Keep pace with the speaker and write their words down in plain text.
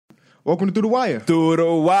Welcome to Through the Wire. Through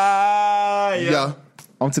the Wire. Yeah.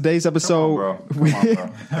 On today's episode,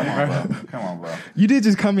 Come on, bro. You did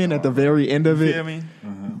just come in at the very end of You it. feel me?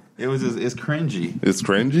 It was just, it's cringy. It's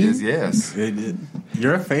cringy? Yes.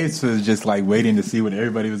 Your face was just like waiting to see what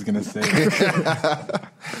everybody was going to say.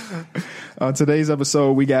 On today's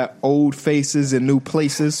episode, we got old faces and new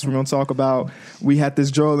places. We're going to talk about, we had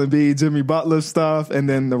this Joel Embiid, Jimmy Butler stuff, and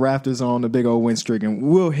then the Raptors on the big old win streak. And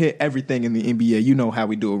we'll hit everything in the NBA. You know how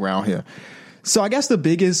we do around here. So I guess the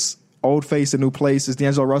biggest old face and new place is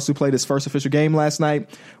D'Angelo Russell played his first official game last night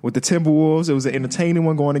with the Timberwolves. It was an entertaining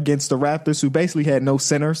one going against the Raptors, who basically had no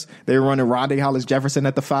centers. They were running Rondae Hollis-Jefferson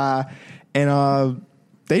at the 5, and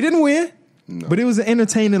they didn't win. No. But it was an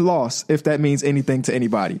entertaining loss, if that means anything to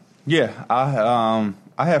anybody. Yeah, I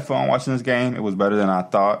had fun watching this game. It was better than I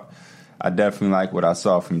thought. I definitely like what I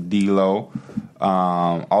saw from D'Lo.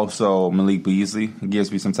 Also, Malik Beasley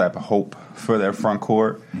gives me some type of hope for their front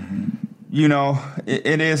court. Mm-hmm. You know,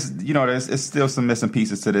 it is, you know, there's still some missing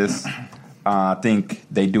pieces to this. I think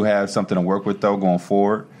they do have something to work with, though, going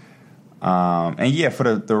forward. And, yeah, for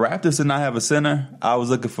the Raptors to not have a center, I was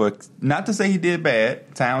looking for, not to say he did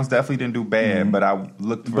bad. Towns definitely didn't do bad, but I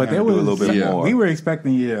looked for him to do a little bit more. We were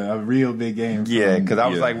expecting a real big game. Yeah, because I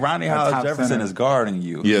was like, Rondae Hollis-Jefferson is guarding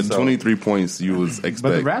you. Yeah, so 23 points you was expect.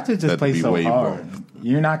 But the Raptors just play so hard.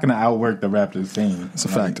 You're not going to outwork the Raptors team. It's a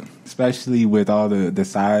fact. Especially with all the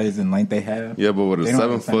size and length they have. Yeah, but with a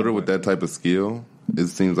 7-footer with that type of skill, it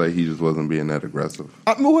seems like he just wasn't being that aggressive.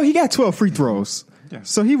 Well, he got 12 free throws. Yeah.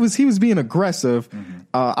 So he was being aggressive. Mm-hmm.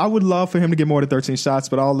 I would love for him to get more than 13 shots,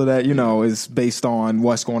 but all of that, you know, is based on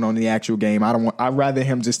what's going on in the actual game. I'd rather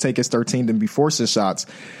him just take his 13 than be forcing shots.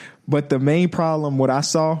 But the main problem, what I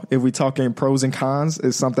saw, if we talking pros and cons,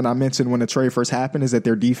 is something I mentioned when the trade first happened, is that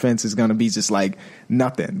their defense is going to be just like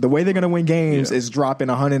nothing. The way they're going to win games is dropping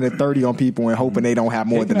 130 on people and hoping they don't have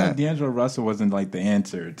more than that. D'Angelo Russell wasn't like the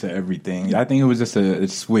answer to everything. I think it was just a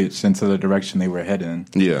switch into the direction they were heading.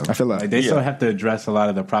 Yeah. I feel like they still have to address a lot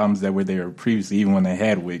of the problems that were there previously, even when they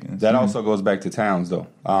had Wiggins. That also goes back to Towns, though.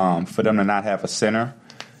 For them to not have a center,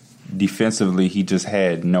 defensively, he just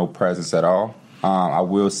had no presence at all. I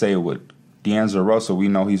will say with D'Angelo Russell, we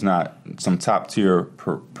know he's not some top-tier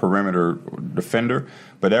perimeter defender,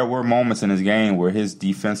 but there were moments in his game where his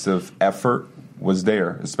defensive effort was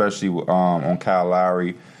there, especially on Kyle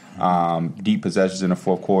Lowry, deep possessions in the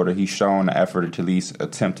fourth quarter. He's shown the effort to at least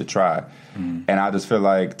attempt to try. Mm. And I just feel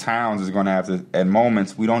like Towns is going to have to, at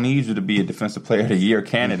moments, we don't need you to be a Defensive Player of the Year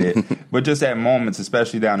candidate, but just at moments,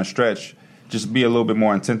 especially down the stretch, just be a little bit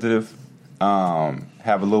more attentive, have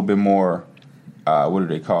a little bit more what do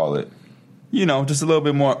they call it? You know, just a little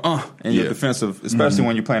bit more in your defensive, especially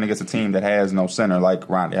when you're playing against a team that has no center like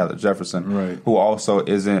Rondae Hollis-Jefferson, who also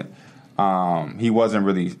isn't. He wasn't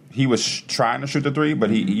really. He was trying to shoot the three, but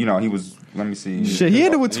he was. Let me see. Shit, he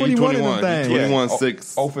ended with 21 in the thing. 21-6.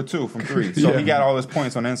 0 for 2 from 3. So he got all his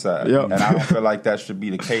points on the inside, and I don't feel like that should be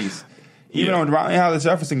the case. Even when Rondae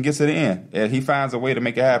Hollis-Jefferson gets it in, he finds a way to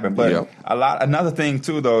make it happen. But another thing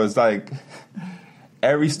too, though, is like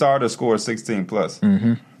every starter scores 16 plus.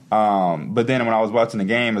 Mm-hmm. But then when I was watching the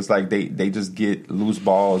game, it's like they just get loose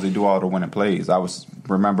balls. They do all the winning plays.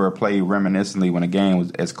 Remember a play reminiscently when the game was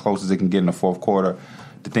as close as it can get in the fourth quarter.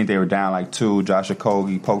 To think they were down like 2. Josh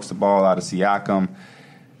Okogie pokes the ball out of Siakam.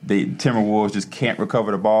 The Timberwolves just can't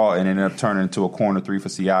recover the ball and ended up turning into a corner 3 for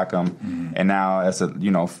Siakam. Mm-hmm. And now it's a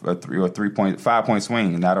 5-point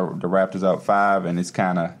swing. Now the Raptors up 5, and it's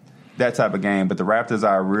kind of that type of game. But the Raptors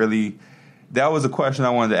are really. That was a question I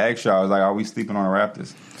wanted to ask y'all. I was like, are we sleeping on the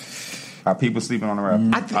Raptors? Are people sleeping on the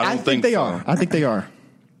Raptors? I think they are. I think they are.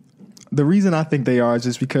 The reason I think they are is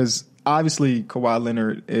just because obviously Kawhi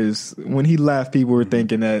Leonard is, when he left, people were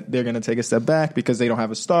thinking that they're going to take a step back because they don't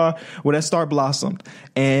have a star. Well, that star blossomed.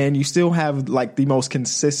 And you still have like the most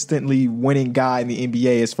consistently winning guy in the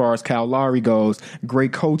NBA as far as Kyle Lowry goes.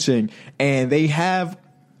 Great coaching. And they have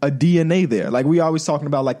a DNA there. Like we always talking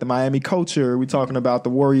about like the Miami culture. We talking about the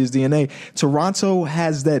Warriors DNA. Toronto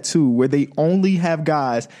has that too, where they only have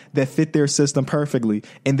guys that fit their system perfectly.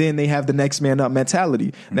 And then they have the next man up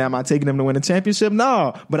mentality. Now, am I taking them to win a championship?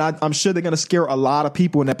 No, but I'm sure they're going to scare a lot of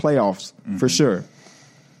people in the playoffs for sure.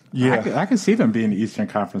 Yeah, I can see them being the Eastern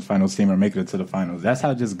Conference Finals team or making it to the finals. That's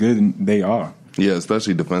how just good they are. Yeah,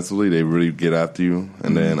 especially defensively, they really get after you,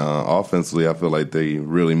 and then offensively, I feel like they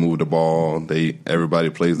really move the ball. Everybody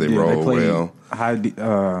plays their role well.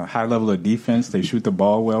 High level of defense. They shoot the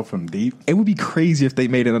ball well from deep. It would be crazy if they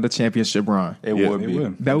made another championship run. It would be.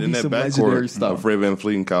 That would be some legendary stuff. Fred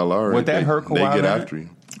VanVleet and Kyle Lowry. Would that hurt Kawhi? They get after you.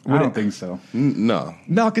 I don't think so. No,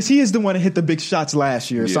 because he is the one that hit the big shots last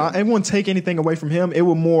year. So it wouldn't take anything away from him. It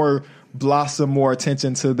would more blossom more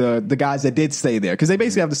attention to the guys that did stay there, because they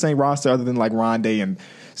basically have the same roster other than like Rondé and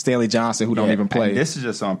Stanley Johnson, who don't even play. And this is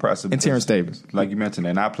just so impressive. And Terrence Davis, like you mentioned,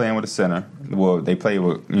 they're not playing with a center. Well, they play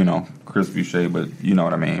with Chris Boucher, but you know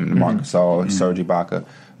what I mean, Marcus Gasol, Serge Ibaka.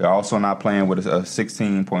 They're also not playing with a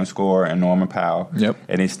 16-point scorer and Norman Powell. Yep.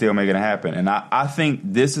 And they still making it happen. And I think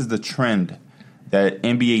this is the trend that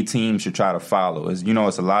NBA teams should try to follow. It's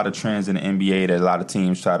a lot of trends in the NBA that a lot of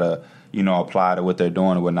teams try to, apply to what they're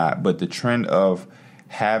doing or whatnot. But the trend of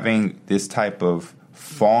having this type of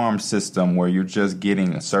farm system where you're just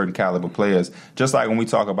getting a certain caliber players, just like when we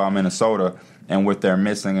talk about Minnesota and what they're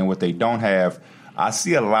missing and what they don't have, I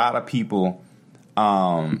see a lot of people,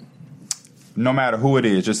 no matter who it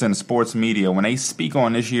is, just in the sports media, when they speak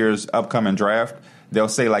on this year's upcoming draft, they'll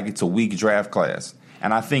say like it's a weak draft class.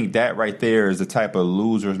 And I think that right there is the type of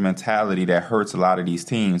loser's mentality that hurts a lot of these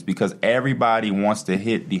teams, because everybody wants to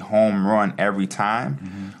hit the home run every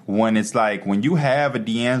time. When it's like, when you have a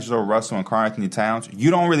D'Angelo Russell and Karl Anthony Towns, you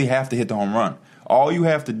don't really have to hit the home run. All you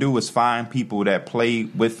have to do is find people that play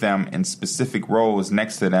with them in specific roles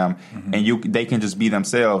next to them, and they can just be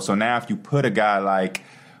themselves. So now if you put a guy like,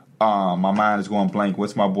 my mind is going blank,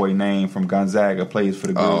 what's my boy name from Gonzaga, plays for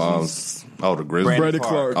the Grizzlies? The Grizzlies. Brandon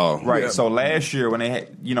Clark. Oh, right. Yeah. So last year when they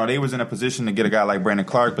had, they was in a position to get a guy like Brandon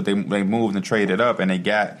Clark, but they moved and traded up, and they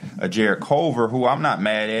got a Jarrett Culver, who I'm not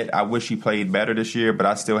mad at. I wish he played better this year, but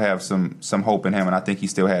I still have some hope in him, and I think he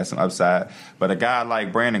still has some upside. But a guy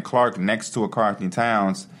like Brandon Clark next to a Karl Anthony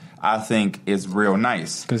Towns, I think is real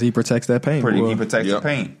nice, because he protects that paint. He protects the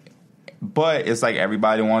paint. But it's like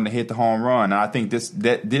everybody wanted to hit the home run. And I think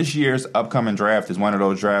this year's upcoming draft is one of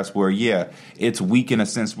those drafts where, it's weak in a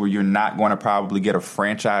sense where you're not going to probably get a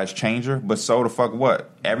franchise changer. But so the fuck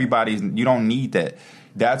what? You don't need that.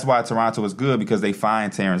 That's why Toronto is good, because they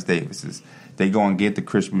find Terrence Davises. They go and get the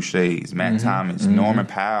Chris Bouchers, Matt Thomas, Norman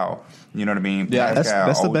Powell. You know what I mean? Yeah,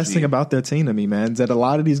 that's the best thing about their team to me, man. Is that a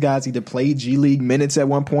lot of these guys either played G League minutes at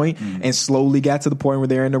one point and slowly got to the point where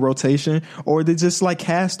they're in the rotation, or they're just like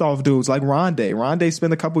cast off dudes like Rondé. Rondé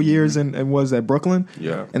spent a couple years and was at Brooklyn.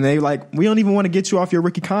 Yeah. And they like, we don't even want to get you off your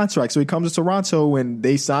rookie contract. So he comes to Toronto and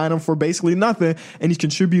they sign him for basically nothing, and he's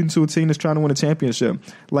contributing to a team that's trying to win a championship.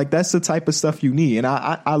 Like, that's the type of stuff you need. And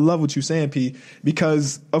I love what you're saying, P,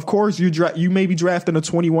 because of course you may be drafting a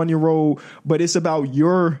 21-year-old, but it's about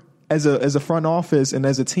your, as a front office and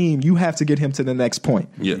as a team, you have to get him to the next point.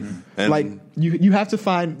 Yeah. And like you have to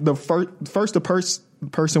find the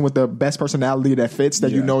person with the best personality that fits,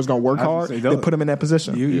 that you know is going to work hard, and put him in that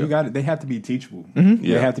position. You got it. They have to be teachable.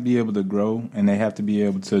 Yeah. They have to be able to grow, and they have to be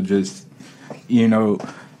able to just,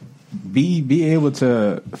 be able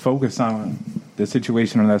to focus on the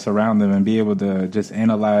situation that's around them and be able to just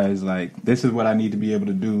analyze, like, this is what I need to be able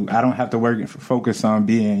to do. I don't have to focus on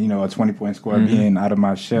being, a 20-point scorer, being out of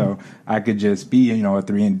my shell. I could just be, a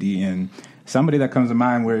 3-and-D. And somebody that comes to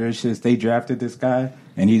mind where it's just they drafted this guy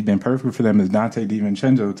and he's been perfect for them is Dante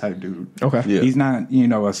DiVincenzo type dude. Okay. Yeah. He's not,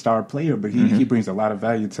 a star player, but he brings a lot of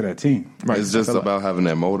value to that team. Right. It's just about having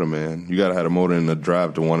that motor, man. You got to have a motor in the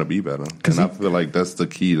drive to want to be better. And I feel like that's the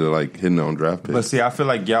key to, like, hitting on draft picks. But see, I feel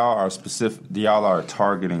like y'all are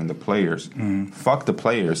targeting the players. Fuck the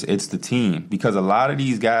players. It's the team. Because a lot of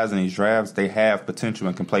these guys in these drafts, they have potential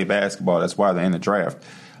and can play basketball. That's why they're in the draft.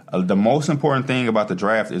 The most important thing about the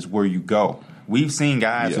draft is where you go. We've seen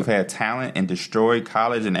guys who've had talent and destroyed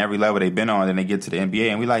college and every level they've been on, and they get to the NBA,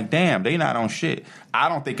 and we're like, damn, they not on shit. I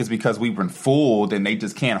don't think it's because we've been fooled and they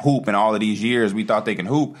just can't hoop in all of these years. We thought they can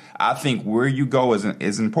hoop. I think where you go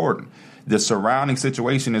is important. The surrounding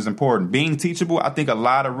situation is important. Being teachable, I think a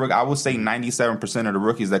lot of I would say 97% of the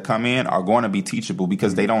rookies that come in are going to be teachable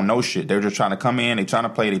because they don't know shit. They're just trying to come in, they're trying to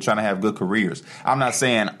play, they're trying to have good careers. I'm not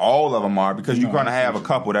saying all of them are, because you're going to have a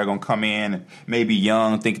couple that are going to come in, maybe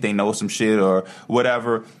young, think they know some shit or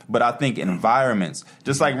whatever. But I think environments,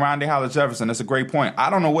 just like Rondae Hollis-Jefferson, that's a great point.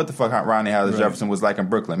 I don't know what the fuck Rondae Hollis-Jefferson was like in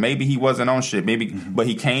Brooklyn. Maybe he wasn't on shit, but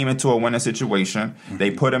he came into a winning situation.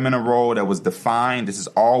 They put him in a role that was defined. This is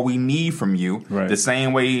all we need from you. Right. The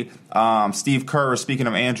same way Steve Kerr is speaking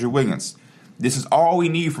of Andrew Wiggins. This is all we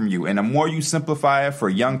need from you. And the more you simplify it for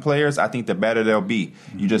young players, I think the better they'll be.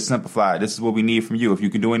 You just simplify it. This is what we need from you. If you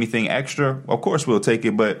can do anything extra, of course we'll take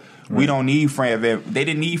it. But we don't need Fred VanVleet. They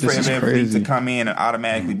didn't need Fred VanVleet to come in and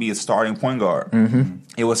automatically be a starting point guard.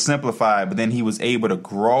 It was simplified, but then he was able to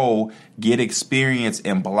grow, get experience,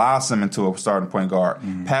 and blossom into a starting point guard.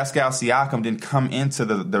 Pascal Siakam didn't come into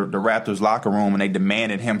the Raptors locker room and they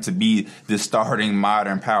demanded him to be the starting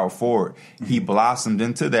modern power forward. He blossomed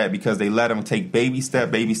into that because they let him take baby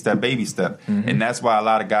step, and that's why a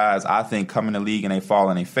lot of guys, I think, come in the league and they fall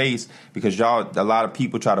in their face because a lot of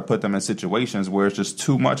people try to put them in situations where it's just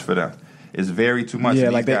too much for them. It's very too much. Yeah,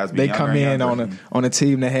 and like they come in on a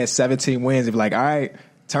team that has 17 wins. They're like, all right,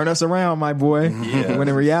 turn us around, my boy. Yeah. When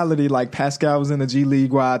in reality, like Pascal was in the G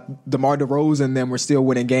League while DeMar DeRozan and them were still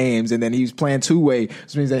winning games, and then he was playing two-way,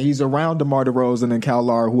 which means that he's around DeMar DeRozan and Kyle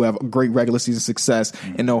Lowry, who have great regular season success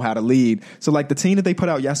and know how to lead. So like the team that they put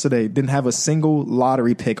out yesterday didn't have a single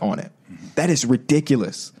lottery pick on it. That is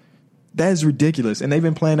ridiculous. That is ridiculous. And they've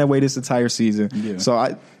been playing that way this entire season. Yeah.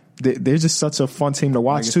 So they're just such a fun team to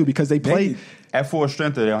watch, too, because they play. At full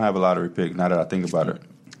strength, they don't have a lottery pick, now that I think about it.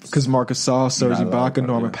 Because Marcus Saul, Serge Ibaka,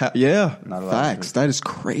 Norman Powell. Yeah, facts. That is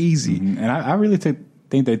crazy. Mm-hmm. And I really think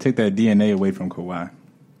they took that DNA away from Kawhi.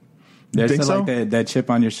 There's still like that chip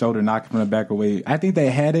on your shoulder, knocking from the back away. I think they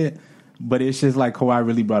had it, but it's just like Kawhi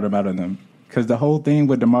really brought it out of them. Because the whole thing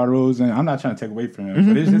with DeMar DeRozan, I'm not trying to take away from him,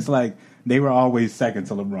 but it's just like they were always second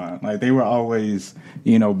to LeBron. Like they were always,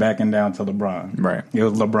 backing down to LeBron. Right. It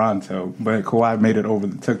was LeBron toe, but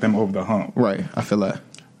Kawhi took them over the hump. Right. I feel that.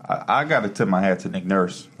 I got to tip my hat to Nick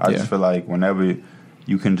Nurse. I just feel like whenever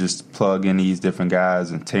you can just plug in these different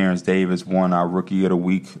guys, and Terrence Davis won our Rookie of the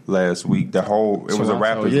Week last week. It was a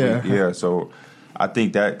Raptors week. Yeah. So I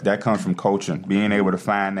think that comes from coaching, being able to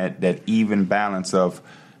find that even balance of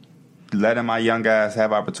letting my young guys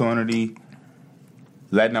have opportunity,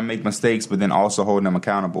 letting them make mistakes, but then also holding them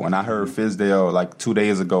accountable. And I heard Fizdale like 2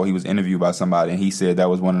 days ago, he was interviewed by somebody, and he said that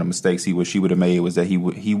was one of the mistakes he wish he would have made, was that he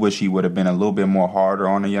wish he would have been a little bit more harder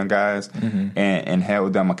on the young guys and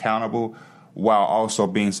held them accountable, while also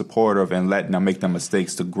being supportive and letting them make them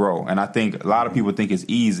mistakes to grow. And I think a lot of people think it's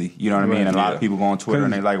easy, you know what I mean? And a lot of people go on Twitter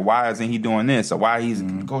and they're like, why isn't he doing this? Or why he's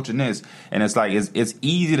coaching this? And it's like, it's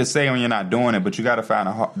easy to say when you're not doing it, but you got to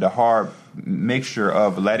find the hard mixture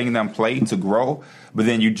of letting them play to grow, but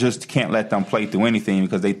then you just can't let them play through anything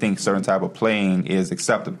because they think certain type of playing is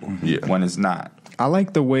acceptable when it's not. I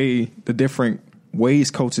like the different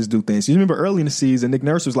ways coaches do things. You remember early in the season, Nick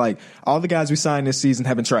Nurse was like, all the guys we signed this season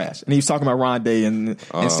have been trash. And he was talking about Rondé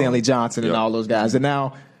and Stanley Johnson and all those guys. And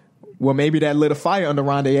now, well, maybe that lit a fire under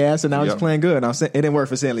Rondé ass, and now he's playing good. Now, it didn't work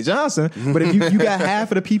for Stanley Johnson, but if you got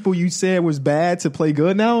half of the people you said was bad to play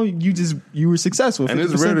good, now you were successful. And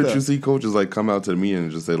it's rare that you see coaches like come out to the media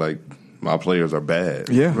and just say like, my players are bad.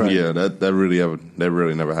 Yeah, right. Yeah, that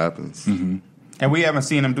really never happens. Mm-hmm. And we haven't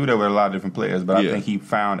seen him do that with a lot of different players, but I think he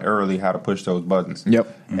found early how to push those buttons.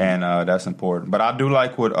 Yep. And that's important. But I do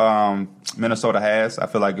like what Minnesota has. I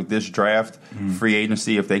feel like if this draft, free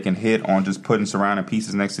agency, if they can hit on just putting surrounding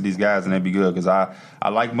pieces next to these guys, then they'd be good. Because I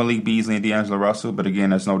like Malik Beasley and D'Angelo Russell, but again,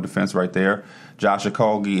 there's no defense right there. Josh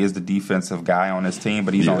Okogie is the defensive guy on this team,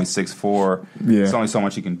 but he's only 6'4". Yeah. There's only so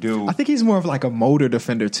much he can do. I think he's more of like a motor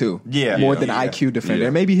defender too. Yeah. More than IQ defender.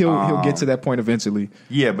 And maybe he'll get to that point eventually.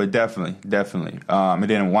 Yeah, but definitely. And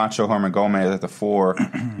then Juancho Herman-Gomez at the 4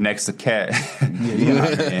 next to Cat.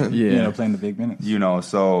 Playing the big minutes.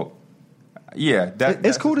 So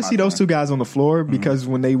it's cool to see those two guys on the floor because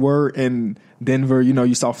when they were in Denver,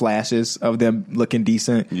 you saw flashes of them looking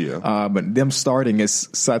decent. Yeah. But them starting is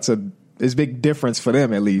such a big difference for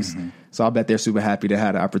them at least. So I bet they're super happy to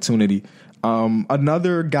have the opportunity.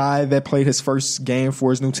 Another guy that played his first game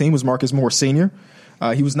for his new team was Marcus Morris Sr.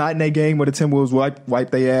 He was not in that game where the Timberwolves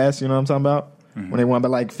wiped their ass. You know what I'm talking about? When they won by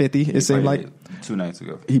like 50, it seemed like 2 nights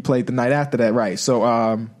ago. He played the night after that, right? So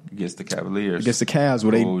against the Cavaliers, against the Cavs,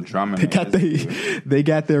 where they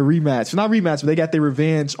got their rematch, not rematch, but they got their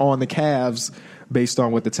revenge on the Cavs based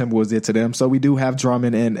on what the Timberwolves did to them. So we do have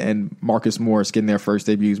Drummond and Marcus Morris getting their first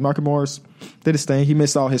debuts. Marcus Morris did his thing. He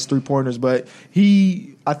missed all his 3-pointers, but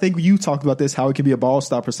I think you talked about this, how he can be a ball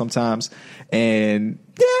stopper sometimes, and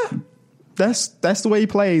that's the way he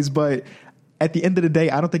plays, but. At the end of the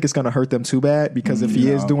day, I don't think it's going to hurt them too bad because if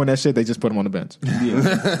he is doing that shit, they just put him on the bench.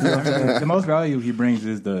 Yeah. The most value he brings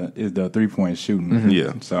is the 3-point shooting.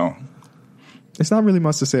 Yeah. So it's not really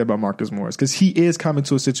much to say about Marcus Morris because he is coming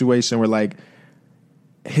to a situation where like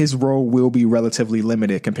his role will be relatively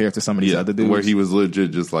limited compared to some of these other dudes. Where he was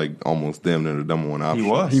legit just like almost damn near the number one option.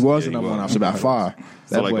 He was the number one option by far.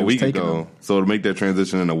 So like a week ago. So to make that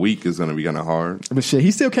transition in a week is going to be kind of hard. But shit,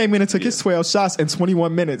 he still came in and took his 12 shots in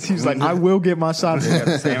 21 minutes. He was like, I will get my shots. He had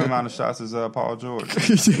the same amount of shots as Paul George.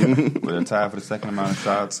 They're tied for the second amount of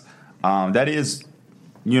shots. That is,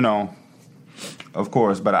 of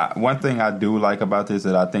course. But one thing I do like about this is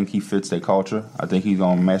that I think he fits their culture. I think he's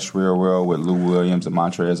going to mesh real well with Lou Williams and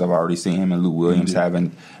Montrezl. I've already seen him and Lou Williams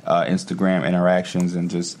having Instagram interactions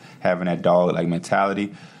and just having that dog-like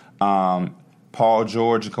mentality. Paul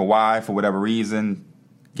George and Kawhi, for whatever reason,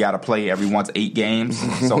 got to play every once 8 games,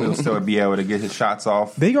 so he'll still be able to get his shots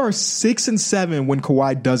off. They are 6-7 when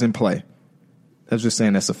Kawhi doesn't play. I was just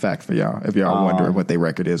saying that's a fact for y'all. If y'all wondering what their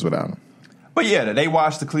record is without him. But yeah, they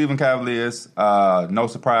watched the Cleveland Cavaliers. No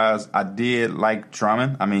surprise. I did like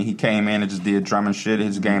Drummond. I mean, he came in and just did Drummond shit.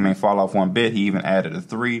 His game ain't fall off one bit. He even added two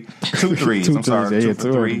threes. I'm sorry, two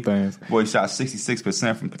for three. Boy, he shot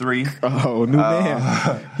 66% from 3. Oh, new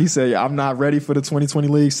man. He said, I'm not ready for the 2020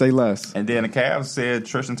 league. Say less. And then the Cavs said,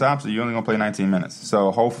 Tristan Thompson, you're only going to play 19 minutes.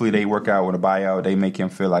 So hopefully they work out with a buyout. They make him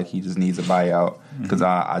feel like he just needs a buyout. Because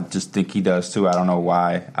I just think he does too. I don't know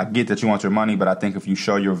why. I get that you want your money, but I think if you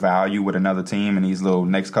show your value with another team in these little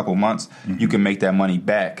next couple months, you can make that money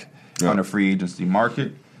back on the free agency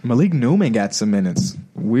market. Malik Newman got some minutes.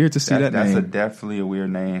 Weird to see that name. That's definitely a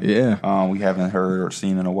weird name. Yeah. We haven't heard or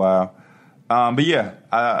seen in a while. But yeah,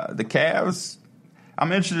 the Cavs,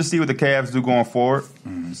 I'm interested to see what the Cavs do going forward.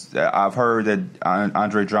 I've heard that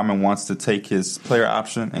Andre Drummond wants to take his player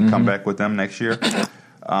option and come back with them next year.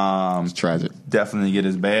 It's tragic. Definitely get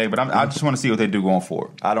his bag, but I just want to see what they do going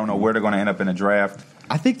forward. I don't know where they're going to end up in the draft.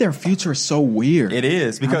 I think their future is so weird. It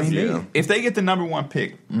is because if they get the number 1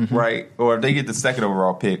 pick, right, or if they get the second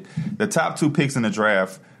overall pick, the top 2 picks in the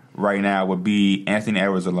draft right now would be Anthony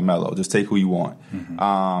Edwards or LaMelo. Just take who you want.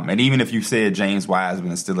 And even if you said James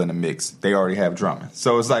Wiseman is still in the mix, they already have Drummond.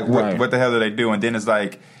 So it's like, what the hell do they do? And then it's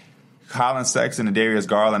like, Colin Sexton and Darius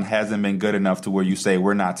Garland hasn't been good enough to where you say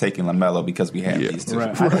we're not taking LaMelo because we have these two. Right.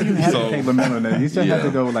 I think you have to take LaMelo now. You still have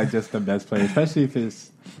to go with like just the best player, especially if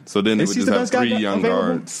it's. So then they would just have 3 young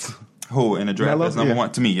guards. Who in the draft? That's number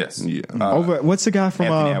 1 to me. Yes. Yeah. Over what's the guy from?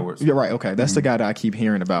 Anthony Edwards. Yeah, right. Okay, that's the guy that I keep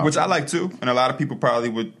hearing about. Which I like too, and a lot of people probably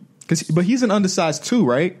would. But he's an undersized 2,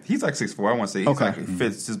 right? He's like 6'4". I want to say he's like,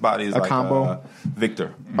 fits his body is a like combo.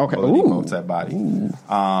 Victor. Okay. Oladipo type body.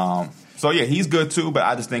 So yeah, he's good too. But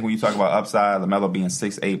I just think when you talk about upside, LaMelo being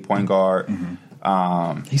 6'8" point guard.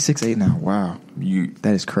 He's 6'8" now. Wow,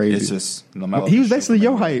 that is crazy. It's just LaMelo. He was basically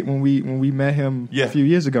your height when we met him a few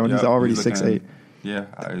years ago, and he's already 6'8". Yeah,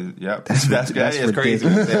 that's crazy.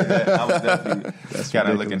 I was definitely kind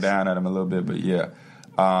of looking down at him a little bit, but yeah.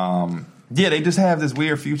 Yeah, they just have this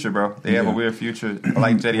weird future, bro. They have a weird future. I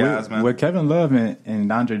like Cedi Osman. With Kevin Love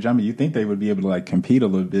and Andre Drummond, you think they would be able to like compete a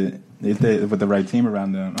little bit if they with the right team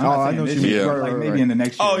around them. I know what you mean. Like maybe in the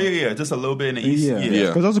next year. Oh yeah, just a little bit in the East. Yeah,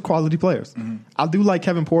 because those are quality players. I do like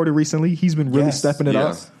Kevin Porter recently. He's been really stepping it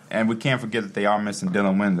up. And we can't forget that they are missing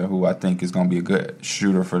Dylan Windler, who I think is going to be a good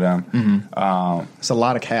shooter for them. It's a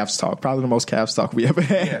lot of Cavs talk. Probably the most Cavs talk we ever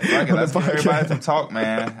had. Yeah, let's give everybody some talk,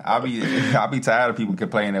 man. I'll be tired of people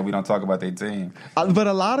complaining that we don't talk about their team. But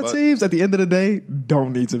a lot of teams, at the end of the day,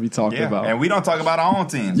 don't need to be talked about. And we don't talk about our own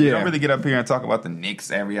teams. We don't really get up here and talk about the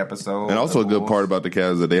Knicks every episode. And also a good part about the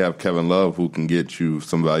Cavs is that they have Kevin Love, who can get you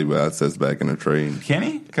some valuable assets back in the trade. Can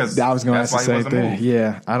he? Because I was going to ask the same thing.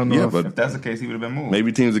 Yeah, I don't know if that's the case, he would have been moved.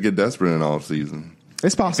 Maybe teams would get desperate in all season.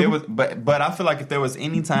 It's possible. But I feel like if there was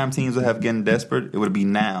any time teams would have getting desperate, it would be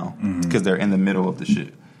now because they're in the middle of the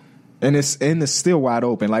shit. And it's still wide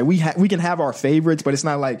open. Like we can have our favorites, but it's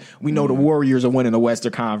not like we know the Warriors are winning the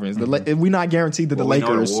Western Conference. We're not guaranteed that the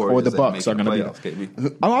Lakers or the Bucks are going to be.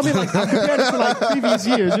 I mean, like I'm comparing it to like previous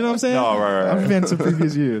years. You know what I'm saying? No, right. I'm comparing it to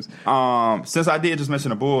previous years. Since I did just mention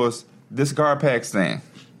the Bulls, this GarPax thing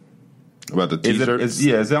about the T-shirts.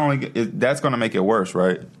 That's going to make it worse,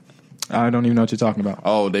 right? I don't even know what you're talking about.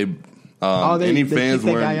 Any fans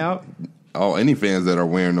wearing that guy out? Any fans that are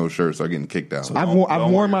wearing those shirts are getting kicked out. So I've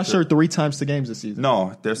worn my shirt 3 times to games this season.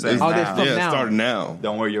 No, they're saying starting now.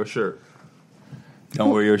 Don't wear your shirt. Don't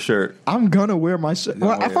wear your shirt. I'm gonna wear my shirt.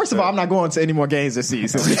 First of all, I'm not going to any more games this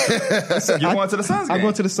season. You're going to the Suns game? I'm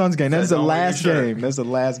going to the Suns game. That's the last game. That's the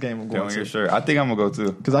last game I'm going to. Don't wear your shirt. I think I'm gonna go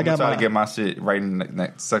too. Because I got trying to get my shit right in the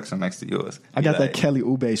next section next to yours. I got that Kelly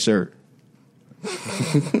Oubre shirt.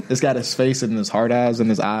 It's got his face and his hard eyes and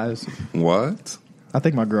his eyes. What? I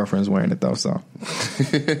think my girlfriend's wearing it though, so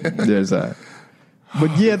there's that.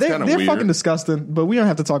 But yeah, they're fucking disgusting. But we don't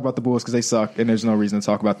have to talk about the Bulls because they suck, and there's no reason to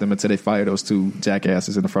talk about them until they fire those 2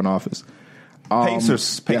 jackasses in the front office.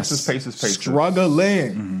 Pacers.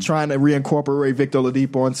 Struggling. Trying to reincorporate Victor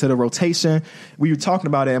Oladipo into the rotation. We were talking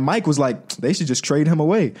about it, and Mike was like, they should just trade him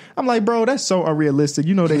away. I'm like, bro, that's so unrealistic.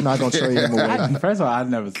 You know they're not going to trade him away. First of all, I've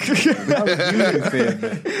never seen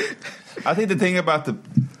that. I think the thing about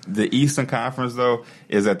the Eastern Conference, though,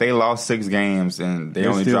 is that they lost 6 games and they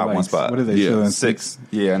only dropped one spot. What are they still in 6?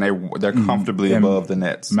 Yeah, and they're comfortably above the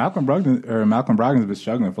Nets. Malcolm Brogdon's been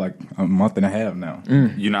struggling for like a month and a half now.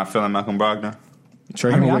 You're not feeling Malcolm Brogdon?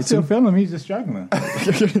 I still feel him. He's just struggling.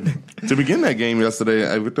 To begin that game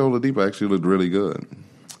yesterday, Victor Oladipo actually looked really good.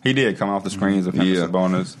 He did come off the screens of him and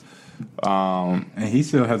Sabonis. And he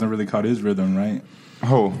still hasn't really caught his rhythm, right?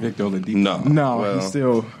 Oh, Victor Oladipo. No, Well, he's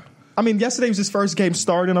still. I mean, yesterday was his first game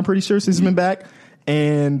starting. I'm pretty sure since he's been back.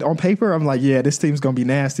 And on paper, I'm like, yeah, this team's going to be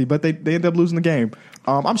nasty. But they end up losing the game.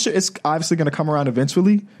 I'm sure it's obviously going to come around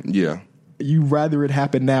eventually. Yeah. You rather it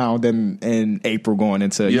happen now than in April going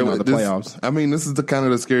into the playoffs. I mean, this is the kind of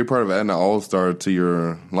the scary part of adding an all-star to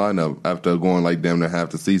your lineup after going like damn near half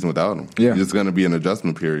the season without him. Yeah. It's going to be an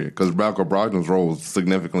adjustment period because Malcolm Brogdon's role is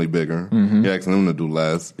significantly bigger. You're asking him to do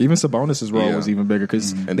less. Even Sabonis' role Yeah. was even bigger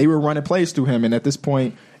because they were running plays through him. And at this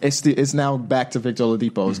point, it's now back to Victor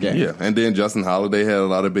Oladipo's game. Yeah, and then Justin Holiday had a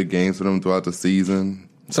lot of big games for them throughout the season.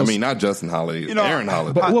 I mean, not Justin Holiday, Aaron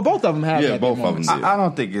Holiday. But, well, both of them have Yeah, that both big of them moments. did. I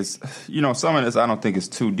don't think it's, some of this I don't think it's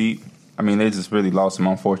too deep. I mean, they just really lost some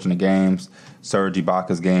unfortunate games. Serge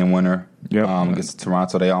Ibaka's game winner against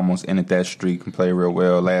Toronto. They almost ended that streak and played real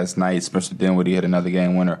well last night. Spencer Dinwiddie had another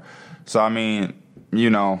game winner. So, I mean,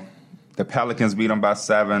 the Pelicans beat them by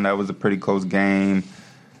 7. That was a pretty close game.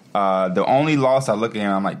 The only loss I look at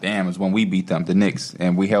and I'm like, damn, is when we beat them, the Knicks,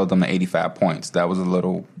 and we held them to 85 points. That was a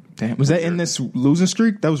little... Damn. Was that in this losing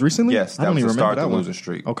streak? That was recently? Yes, I that don't was even the start remember of that the one. losing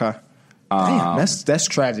streak. Okay. Damn, that's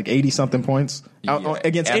tragic. 80-something points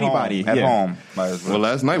against At anybody. Home, at Yeah. home. Might as Well,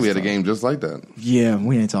 last night we had a game just like that. Yeah,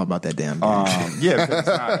 we ain't talking about that damn game. Yeah,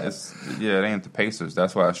 'cause it ain't the Pacers.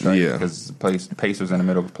 That's why I strike Yeah. because it's the Pacers in the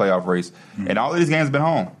middle of the playoff race, and all of these games have been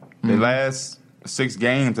home. The last 6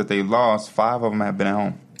 games that they lost, 5 of them have been at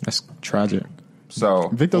home. That's tragic. So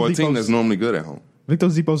Victor For a team Oladipo's- that's normally good at home. Victor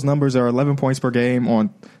Oladipo's numbers are 11 points per game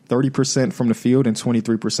on 30% from the field and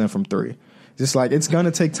 23% from 3. Just like it's going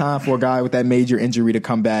to take time for a guy with that major injury to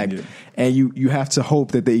come back, and you have to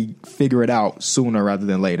hope that they figure it out sooner rather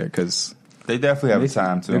than later because they definitely have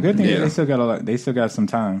time to. The good thing Yeah. is they still got some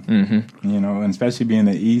time. And especially being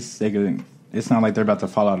the East, they could. It's not like they're about to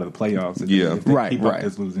fall out of the playoffs. If they Right, keep right. up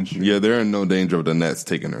this losing streak. Yeah, they're in no danger of the Nets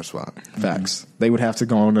taking their spot. facts. They would have to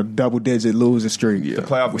go on a double-digit losing streak. Yeah. The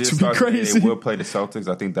playoff which did would be start today. crazy. They will play the Celtics.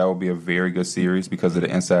 I think that will be a very good series because of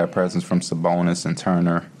the inside presence from Sabonis and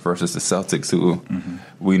Turner versus the Celtics, who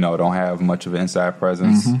we know don't have much of an inside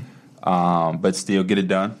presence, but still get it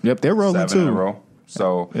done. Yep, they're rolling 7 in a too. row.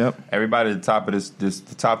 So Yep. everybody at the top of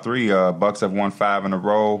the top 3, Bucks have won 5 in a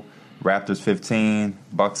row. Raptors 15,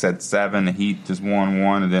 Bucks at 7, the Heat just won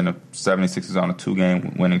 1, and then the 76ers on a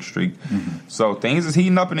 2-game winning streak. So things is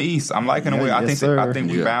heating up in the East. I'm liking the way. I yes, think sir. we're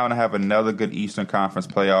Yeah. bound to have another good Eastern Conference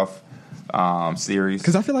playoff series.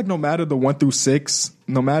 Because I feel like no matter the 1 through 6,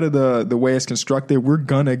 no matter the way it's constructed, we're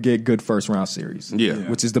gonna get good first round series. Yeah.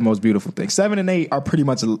 which is the most beautiful thing. 7 and 8 are pretty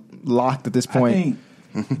much locked at this I point. think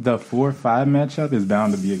the 4-5 matchup is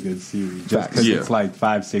bound to be a good series. Just because Yeah. it's like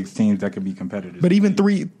 5-6 teams that could be competitive. But even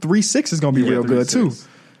 3-6 is gonna be real good too.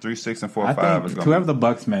 3-6 and 4-5 I is think going whoever to the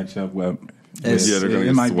Bucks match up with, It's- Yeah, they're going to it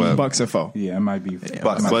get might be swept. Bucks and 4. yeah, it might be.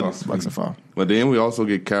 Bucks. Bucks and 4. But then we also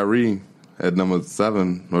get Kyrie at number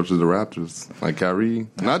 7 versus the Raptors. Like Kyrie,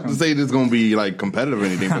 not to say this is going to be like competitive or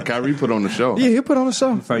anything, but Kyrie put on the show. Yeah, he'll put on a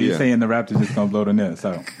show. So you're Yeah. saying the Raptors just gonna blow the Nets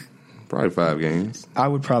out? Probably 5 games. I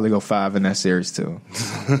would probably go 5 in that series too.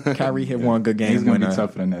 Kyrie hit one good It's game gonna be winner.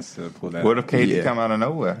 tough for the Nets to pull that. What if KD Yeah. come out of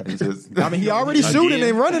nowhere? He just, I mean, he already shooting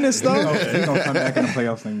and running and He's stuff. gonna come back in the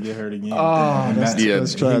playoffs and get hurt again. Oh, that's Yeah.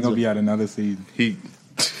 that's He's gonna tragic. be out another season. He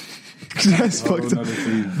That's Whole fucked up. another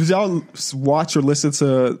season. Did y'all watch or listen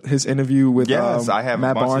to his interview with yes, I have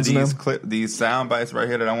Matt a bunch Barnes of and these them? these sound bites right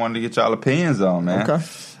here that I wanted to get y'all opinions on, man.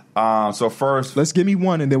 Okay. So first, Let's give me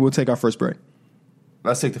one and then we'll take our first break.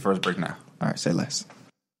 let's take the first break now. All right, say less.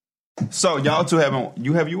 So y'all two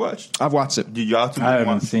have you watched? I've watched it. Did y'all two I haven't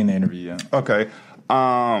watch? seen the interview yet. Okay.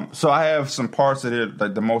 So I have some parts of it,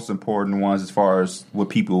 like the most important ones as far as what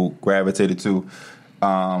people gravitated to.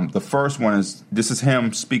 The first one is this is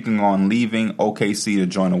him speaking on leaving OKC to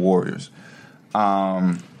join the Warriors.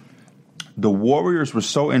 The Warriors were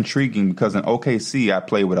so intriguing because in OKC I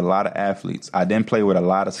played with a lot of athletes. I didn't play with a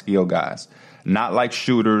lot of skill guys, not like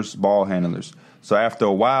shooters, ball handlers. So after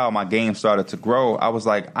a while, my game started to grow. I was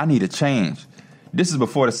like, I need a change. This is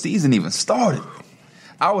before the season even started.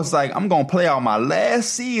 I was like, I'm going to play out my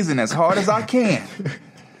last season as hard as I can.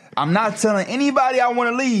 I'm not telling anybody I want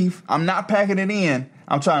to leave. I'm not packing it in.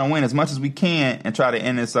 I'm trying to win as much as we can and try to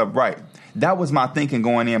end this up right. That was my thinking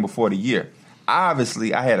going in before the year.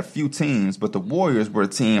 Obviously, I had a few teams, but the Warriors were a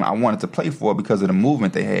team I wanted to play for because of the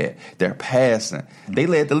movement they had. Their passing. They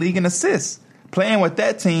led the league in assists. Playing with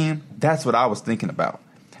that team, that's what I was thinking about.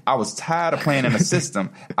 I was tired of playing in a system.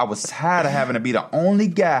 I was tired of having to be the only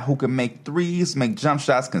guy who could make threes, make jump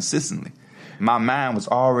shots consistently. My mind was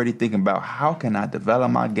already thinking about how can I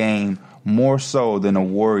develop my game more so than the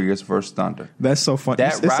Warriors versus Thunder. That's so funny.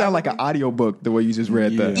 That It sounded like an audiobook the way you just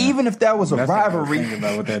read that. Even if that was a That's what I was rivalry, thinking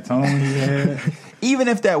about with that tone he had. even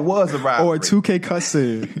if that was a rivalry, Or a 2K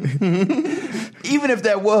cutscene. even if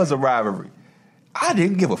that was a rivalry, I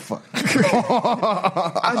didn't give a fuck.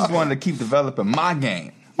 I just wanted to keep developing my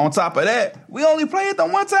game. On top of that, we only played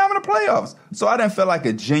them one time in the playoffs. So I didn't feel like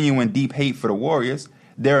a genuine deep hate for the Warriors.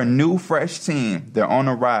 They're a new, fresh team. They're on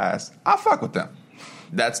the rise. I fuck with them.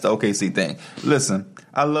 That's the OKC thing. Listen,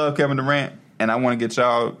 I love Kevin Durant, and I want to get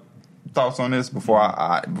y'all thoughts on this before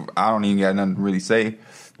I don't even got nothing to really say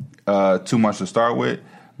too much to start with.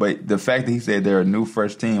 But the fact that he said they're a new,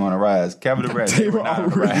 fresh team on the rise, Kevin Durant, they were not on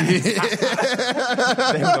the rise.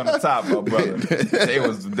 They was on the top, my brother. They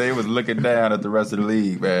was looking down at the rest of the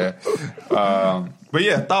league, man. But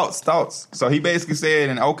yeah, thoughts. So he basically said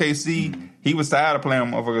in OKC, he was tired of playing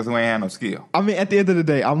motherfuckers who ain't had no skill. I mean, at the end of the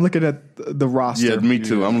day, I'm looking at the roster. Yeah, me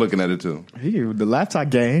too. I'm looking at it too. Here, the laptop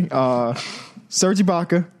gang. Serge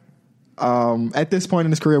Ibaka, at this point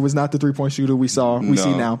in his career, was not the 3-point shooter we see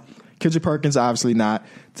now. Kendrick Perkins, obviously not.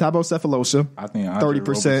 Thabo Sefolosha, I think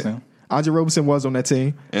 30%. Andre Roberson was on that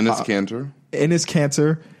team. Enes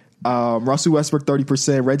Kanter. Russell Westbrook,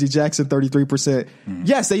 30%. Reggie Jackson, 33%.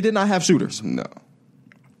 Yes, they did not have shooters. No.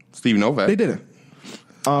 Steve Novak. They didn't.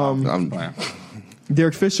 I'm playing.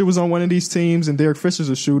 Derek Fisher was on one of these teams, and Derek Fisher's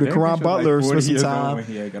a shooter. Karan Butler spent some when time.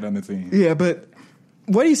 he got on the team. Yeah, but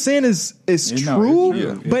what he's saying is true, it's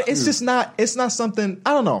true. but it's just not. It's not something.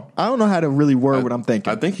 I don't know. I don't know how to really word what I'm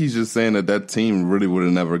thinking. I think he's just saying that team really would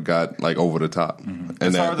have never got like over the top. And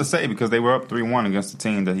It's hard to say because they were up 3-1 against the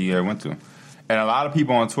team that he went to. And a lot of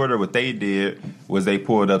people on Twitter, what they did was they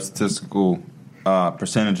pulled up statistical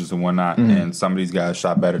percentages and whatnot, and some of these guys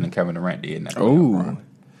shot better than Kevin Durant did in that run.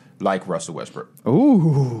 Like Russell Westbrook.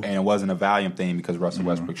 Ooh. And it wasn't a volume thing because Russell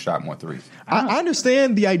Westbrook shot more threes. I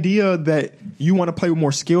understand the idea that you want to play with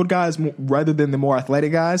more skilled guys rather than the more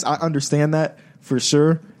athletic guys. I understand that for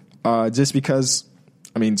sure. Just because,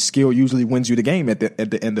 I mean, skill usually wins you the game at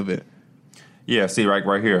the end of it. Yeah, see, right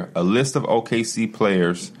here. A list of OKC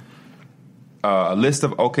players'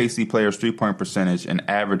 3-point percentage and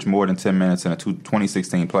average more than 10 minutes in the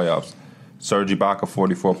 2016 playoffs. Serge Ibaka,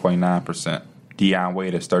 44.9%. Deion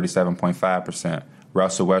Waiters, 37.5%.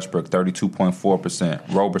 Russell Westbrook,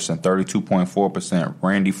 32.4%. Roberson, 32.4%.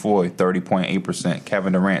 Randy Foye, 30.8%.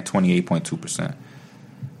 Kevin Durant, 28.2%.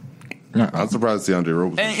 I'm surprised to see Andre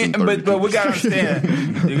Roberson. But we gotta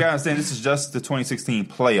understand. You gotta understand. This is just the 2016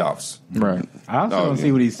 playoffs. Right. I also don't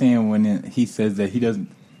see what he's saying when he says that he doesn't.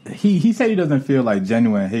 He said he doesn't feel like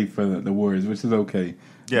genuine hate for the Warriors, which is okay.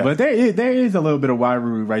 Yeah. But there is a little bit of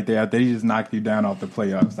rivalry right there. They just knocked you down off the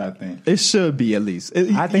playoffs, I think. It should be at least.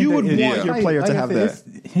 I think you would want your player to have that.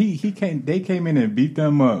 They came in and beat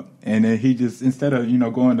them up, and then he just, instead of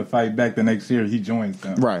going to fight back the next year, he joins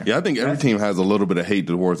them. Right. Yeah, I think every team has a little bit of hate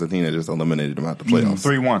towards the team that just eliminated them out the playoffs.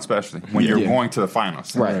 3-1 especially when you're going to the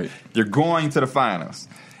finals. Right. You're going to the finals.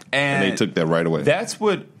 And they took that right away. That's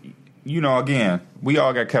what, again, we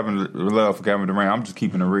all got love for Kevin Durant. I'm just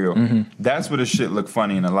keeping it real. That's where the shit look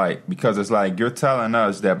funny in the light, because it's like you're telling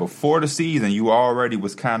us that before the season you already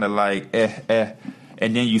was kind of like and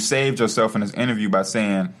then you saved yourself in this interview by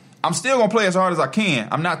saying, I'm still going to play as hard as I can.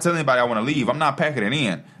 I'm not telling anybody I want to leave. I'm not packing it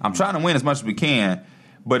in. I'm trying to win as much as we can.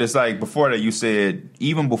 But it's like before that you said,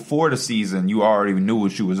 even before the season, you already knew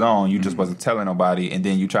what you was on. You just wasn't telling nobody. And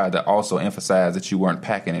then you tried to also emphasize that you weren't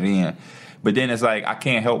packing it in. But then it's like I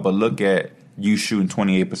can't help but look at you shooting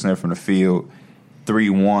 28% from the field,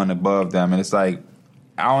 3-1 above them. And it's like,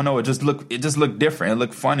 I don't know. It just looked different. It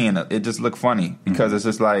looked funny. And it just looked funny because it's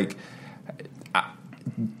just like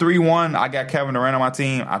 3-1, I got Kevin Durant on my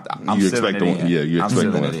team. I'm sealing it in. Yeah, you're I'm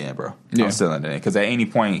sealing it in, bro. Yeah. I'm sealing it in because at any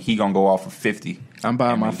point he gonna go off for 50. I'm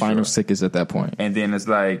buying my finals tickets at that point. And then it's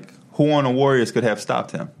like, who on the Warriors could have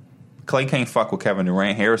stopped him? Clay can't fuck with Kevin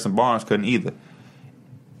Durant. Harrison Barnes couldn't either.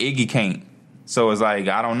 Iggy can't. So it's like,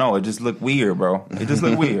 I don't know. It just looked weird, bro. It just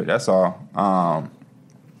looked weird. That's all.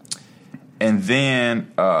 And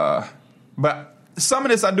then, but some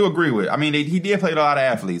of this I do agree with. I mean, he did play a lot of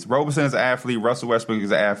athletes. Roberson is an athlete. Russell Westbrook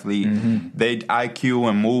is an athlete. They IQ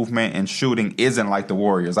and movement and shooting isn't like the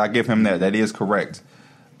Warriors. I give him that. That is correct.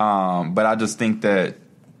 But I just think that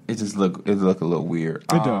it look a little weird.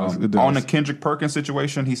 It does. On the Kendrick Perkins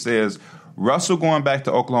situation, he says Russell going back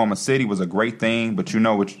to Oklahoma City was a great thing, but you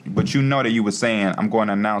know that you were saying I'm going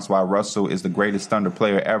to announce why Russell is the greatest Thunder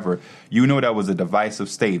player ever. You knew that was a divisive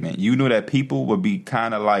statement. You knew that people would be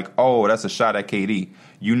kind of like, oh, that's a shot at KD.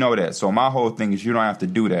 You know that. So my whole thing is you don't have to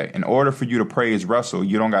do that. In order for you to praise Russell,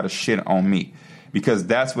 you don't got to shit on me. because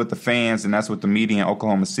that's what the fans and that's what the media in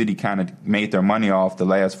Oklahoma City kind of made their money off the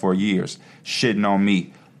last 4 years, shitting on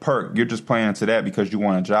me. Perk, you're just playing into that because you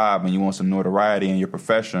want a job and you want some notoriety in your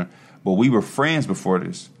profession. But we were friends before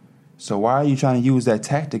this. So why are you trying to use that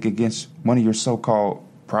tactic against one of your so-called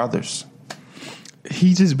brothers?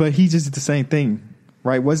 He just did the same thing,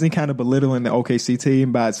 right? Wasn't he kind of belittling the OKC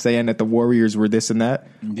team by saying that the Warriors were this and that?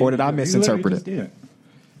 Or did I misinterpret it?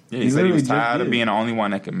 Yeah, he said he was tired of being the only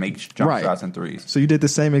one that could make jump shots and threes. So you did the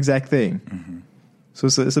same exact thing. Mm-hmm. So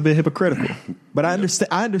it's a bit hypocritical. But I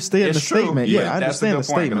understand it's the true. statement. Yeah, I understand the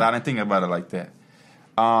statement. Because I didn't think about it like that.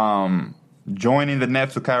 Joining the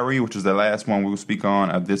Nets with Kyrie, which is the last one we will speak on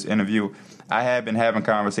of this interview. I have been having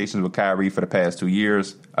conversations with Kyrie for the past 2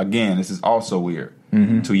 years. Again, this is also weird.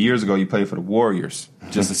 Mm-hmm. 2 years ago, you played for the Warriors.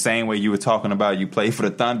 Just the same way you were talking about you played for the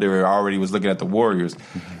Thunder, I already was looking at the Warriors.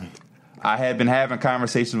 I had been having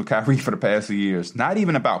conversations with Kyrie for the past 2 years, not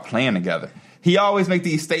even about playing together. He always make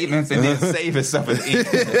these statements and then save himself at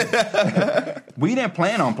the end. We didn't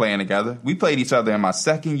plan on playing together. We played each other in my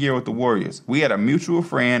second year with the Warriors. We had a mutual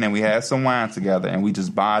friend and we had some wine together and we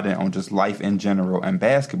just bonded on just life in general and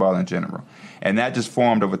basketball in general. And that just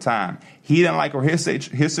formed over time. He didn't like where his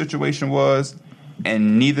situation was,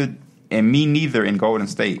 and me neither in Golden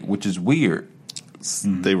State, which is weird.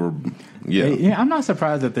 They were, I'm not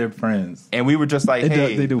surprised that they're friends. And we were just like,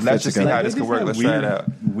 hey, let's just see how this could work. Let's try it out.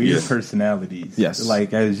 Weird personalities. Yes.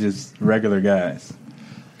 Like, as just regular guys.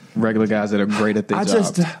 Regular guys that are great at their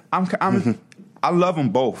jobs. I love them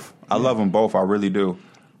both. I love them both. I really do.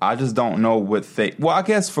 I just don't know what well, I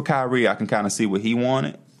guess for Kyrie, I can kind of see what he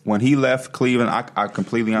wanted. When he left Cleveland, I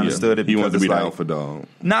completely understood it. He wanted to be the like, alpha dog.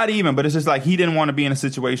 Not even, but it's just like he didn't want to be in a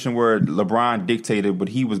situation where LeBron dictated what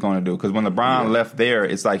he was going to do. Because when LeBron left there,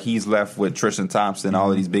 it's like he's left with Tristan Thompson, all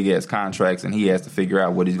of these big-ass contracts, and he has to figure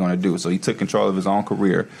out what he's going to do. So he took control of his own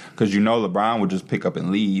career. Because LeBron would just pick up and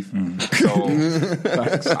leave. So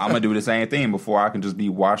I'm going to do the same thing before I can just be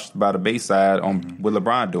washed by the Bayside on what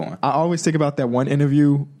LeBron doing. I always think about that one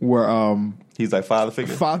interview where... He's like father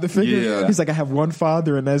figure. Father figure. Yeah. He's like, I have one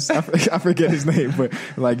father, and that's I forget his name, but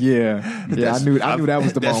like, I knew that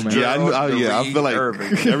was the moment. I feel like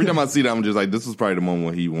every time I see that, I'm just like, this was probably the moment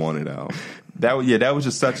when he wanted out. That was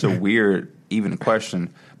just such a weird even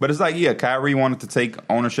question. But it's like, Kyrie wanted to take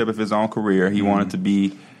ownership of his own career. He wanted to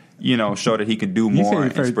be, show that he could do more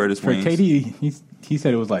and spread his wings. For KD, he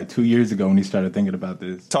said it was like 2 years ago when he started thinking about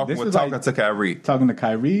this. Talking to Kyrie. Talking to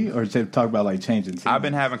Kyrie, or talk about like changing teams? I've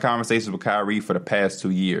been having conversations with Kyrie for the past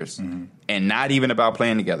 2 years, and not even about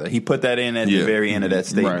playing together. He put that in at the very end of that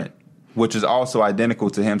statement, which is also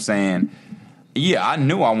identical to him saying, I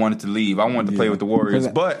knew I wanted to leave. I wanted to play with the Warriors,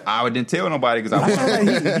 but I didn't tell nobody because I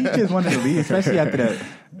wanted he just wanted to leave, especially after that.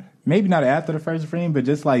 Maybe not after the first frame, but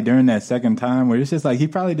just like during that second time where it's just like he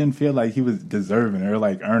probably didn't feel like he was deserving or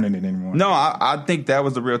like earning it anymore. No, I think that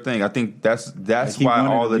was the real thing. I think that's like why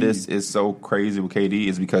all of this is so crazy with KD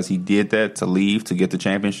is because he did that to leave to get the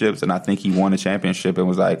championships, and I think he won a championship and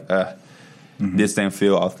was like, this didn't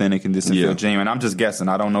feel authentic and this didn't feel genuine. I'm just guessing.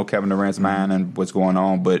 I don't know Kevin Durant's mind and what's going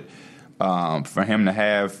on, but for him to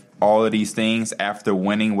have all of these things after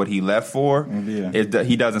winning what he left for,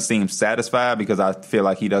 he doesn't seem satisfied because I feel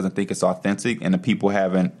like he doesn't think it's authentic, and the people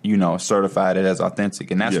haven't, certified it as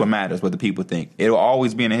authentic, and that's what matters. What the people think, it'll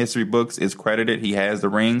always be in the history books. It's credited. He has the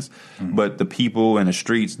rings, but the people in the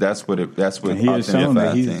streets, that's what. And he has shown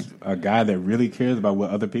that he's a guy that really cares about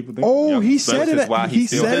what other people think. Oh, he said it. He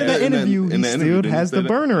said in the interview he still has the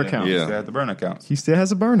burner account. Yeah, he has the burner accounts. He still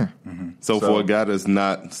has a burner. So for a guy that's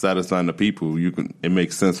not satisfying the people, it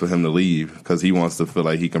makes sense for him to leave because he wants to feel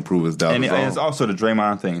like he can prove his doubt. And it's also the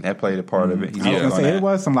Draymond thing that played a part of it. I was gonna say it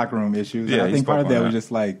was some locker room issues. Yeah, I think part of that was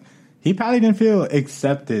just like he probably didn't feel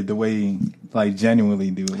accepted the way he like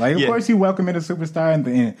genuinely do. Like of course he welcomed in a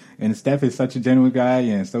superstar and Steph is such a genuine guy,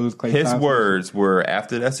 and so is Klay Thompson. His words were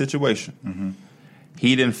after that situation.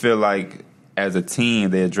 He didn't feel like as a team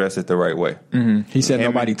they addressed it the right way. He said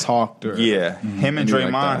nobody talked. Him and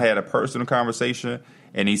Draymond had a personal conversation,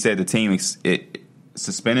 and he said the team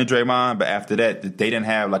suspended Draymond, but after that, they didn't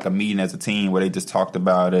have like a meeting as a team where they just talked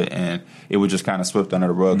about it, and it was just kind of swept under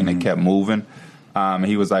the rug, and they kept moving. And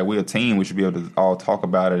he was like, "We're a team. We should be able to all talk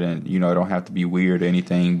about it, and it don't have to be weird or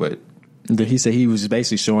anything." But he said he was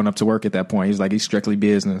basically showing up to work at that point. He's like, he's strictly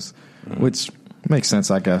business, which makes sense,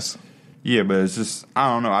 I guess. Yeah, but it's just I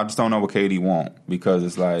don't know. I just don't know what KD want because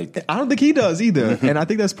it's like I don't think he does either, and I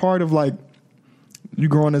think that's part of like you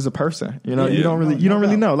growing as a person. You don't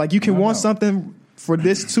really know. Like you can want something for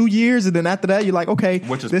this 2 years, and then after that, you're like, okay,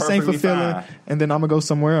 this ain't fulfilling, and then I'm gonna go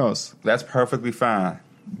somewhere else. That's perfectly fine,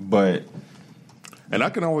 but And I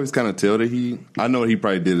can always kind of tell that I know he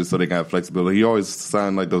probably did it so they can have flexibility. He always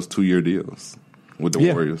signed like those 2-year deals with the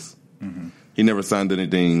Warriors. Mm-hmm. He never signed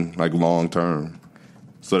anything like long term.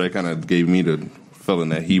 So that kind of gave me the feeling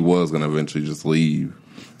that he was going to eventually just leave.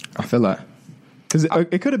 I feel like. Because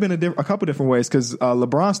it could have been a couple different ways. Because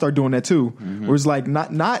LeBron started doing that too. Mm-hmm. Where it's like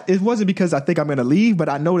not. It wasn't because I think I'm going to leave, but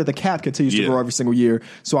I know that the cap continues to grow every single year.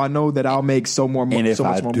 So I know that I'll make so more money. And if so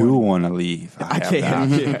much I more do money. want to leave, I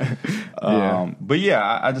can't. But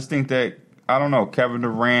yeah, I just think that I don't know, Kevin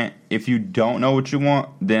Durant. If you don't know what you want,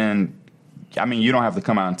 then I mean you don't have to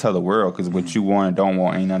come out and tell the world because what you want and don't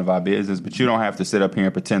want ain't none of our business. But you don't have to sit up here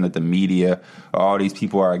and pretend that the media or all these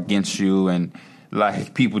people are against you and.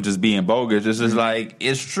 Like people just being bogus. It's just like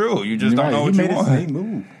it's true. You just don't know what you want. He made a snake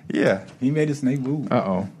move. Yeah, he made a snake move.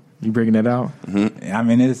 You bringing that out? Mm-hmm. I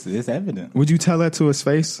mean, it's evident. Would you tell that to his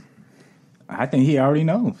face? I think he already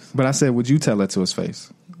knows. But I said, would you tell that to his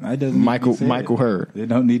face? It doesn't. Michael heard. It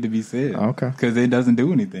don't need to be said. Okay, because it doesn't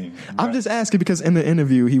do anything. I'm just asking because in the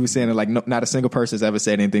interview he was saying that like not a single person has ever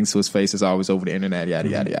said anything to his face. It's always over the internet. Yada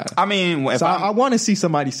yada yada. I mean, so I want to see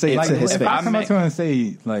somebody say it to his face. If I come up to him and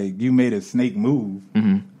say like you made a snake move.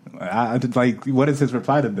 Mm-hmm. Like, what is his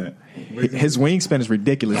reply to that? His wingspan is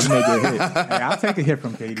ridiculous. You may get hit. Hey, I'll take a hit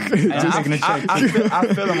from KD.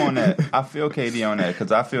 I feel him on that. I feel KD on that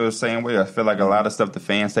because I feel the same way. I feel like a lot of stuff the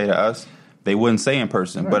fans say to us, they wouldn't say in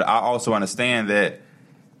person. Right. But I also understand that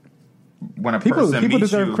when people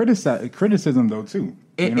deserve criticism though too.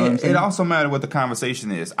 It also matters what the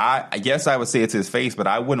conversation is. I guess I would say it to his face, but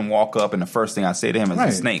I wouldn't walk up and the first thing I say to him is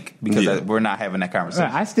a snake because we're not having that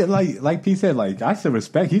conversation. Right. I still like P said, like I still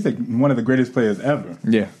respect. He's one of the greatest players ever.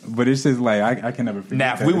 Yeah, but it's just like I can never forget.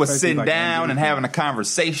 Now, if we were sitting down and having a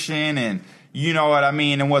conversation and. You know what I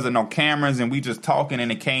mean? There wasn't no cameras, and we just talking,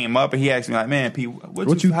 and it came up, and he asked me like, "Man, P,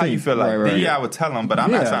 how you feel like?" Right. Yeah, I would tell him, but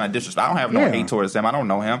I'm not trying to disrespect. I don't have no hate towards him. I don't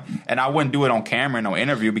know him, and I wouldn't do it on camera in no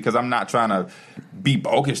interview because I'm not trying to be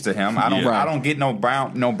bogus to him. I don't get no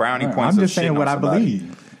brownie points. I'm just saying what I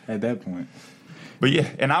believe at that point. But yeah,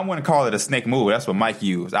 and I wouldn't call it a snake move. That's what Mike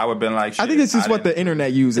used. I would have been like, I think it's just what the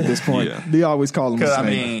internet used at this point. They always call him a snake. I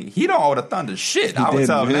mean, he don't owe the Thunder shit. I would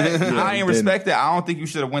tell him that. I ain't respect that. I don't think you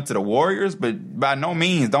should have went to the Warriors, but by no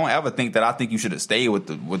means, don't ever think that I think you should have stayed with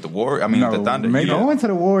the Warriors. I mean, the Thunder. Going to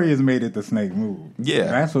the Warriors made it the snake move. Yeah.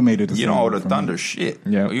 That's what made it the snake move. You don't owe the Thunder shit.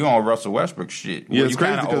 Yeah. You don't owe Russell Westbrook shit. Well, you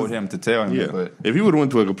kind of owed him to tell him. Yeah. But if he would have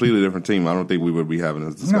went to a completely different team, I don't think we would be having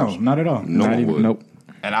this discussion. No, not at all. Nope.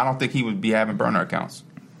 And I don't think he would be having burner accounts.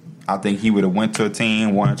 I think he would have went to a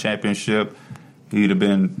team, won a championship. He would have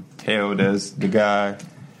been hailed as the guy,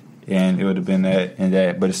 and it would have been that and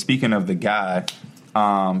that. But speaking of the guy,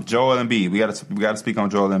 Joel Embiid, we got to speak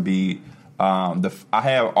on Joel Embiid. I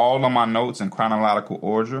have all of my notes in chronological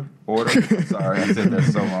order. Sorry, I said that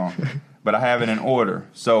so wrong. But I have it in order.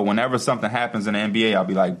 So whenever something happens in the NBA, I'll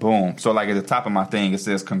be like, boom. So like at the top of my thing, it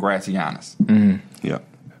says, congrats, Giannis. Mm-hmm. Yeah.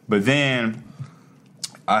 But then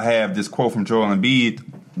I have this quote from Joel Embiid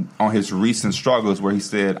on his recent struggles where he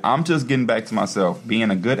said, I'm just getting back to myself,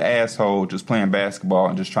 being a good asshole, just playing basketball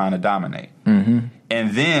and just trying to dominate. Mm-hmm.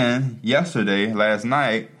 And then last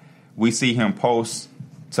night, we see him post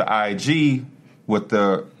to IG with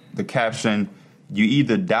the caption, you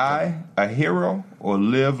either die a hero or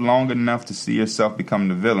live long enough to see yourself become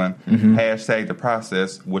the villain. Mm-hmm. # the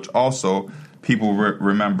process, which also people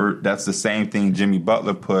remember that's the same thing Jimmy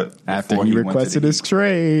Butler put after he requested his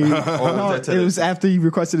trade. It was after he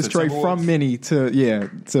requested his trade from Minnie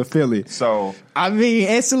to Philly. So I mean,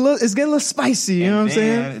 it's getting a little spicy. You know what I'm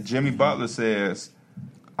saying? Jimmy Butler says,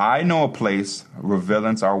 "I know a place where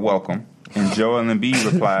villains are welcome." And Joel Embiid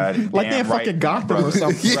replied, like they're fucking Gotham or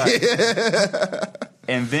something. Right.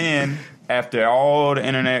 And then after all the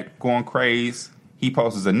internet going crazy, he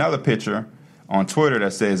posts another picture on Twitter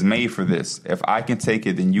that says "Made for this. If I can take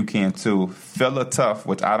it, then you can too." Philly tough,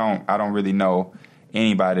 which I don't really know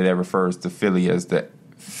anybody that refers to Philly as the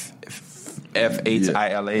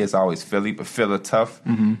FHILA is always Philly, but Philly tough. #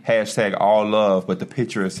 all love, but the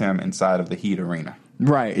picture is him inside of the Heat arena.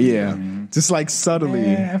 Right, yeah. Just like subtly.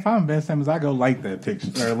 Man, if I'm Ben Simmons, I go like that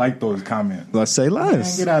picture or like those comments. Let's say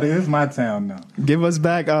less. Get out of here. It's my town now. Give us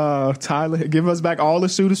back Tyler. Give us back all the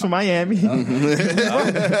shooters from Miami. We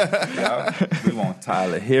want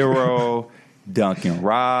Tyler Hero, Duncan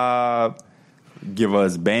Robb. Give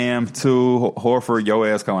us Bam too. Horford, your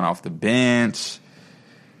ass coming off the bench.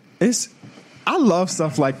 I love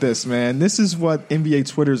stuff like this, man. This is what NBA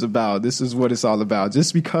Twitter's about. This is what it's all about.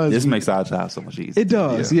 Just because this makes our job so much easier. It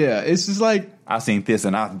does, yeah. It's just like I seen this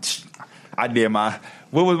and I did my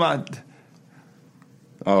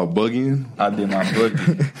Oh, boogieing. I did my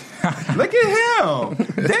boogie. Look at him.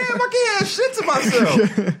 Damn, I can't have shit to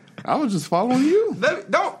myself. I was just following you.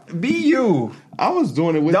 Don't be you. I was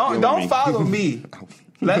doing it with you. Don't follow me.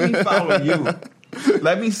 Let me follow you.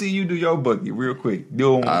 Let me see you do your boogie real quick.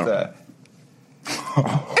 Do it one time.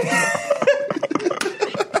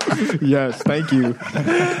 Yes, thank you.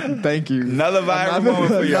 Thank you. Another viral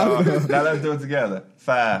moment for y'all. Now let's do it together.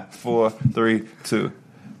 5, 4, 3, 2.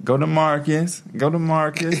 Go to Marcus. Go to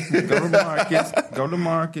Marcus. Go to Marcus. Go to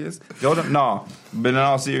Marcus. Go to no. But in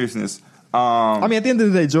all seriousness, I mean, at the end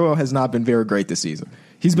of the day, Joel has not been very great this season.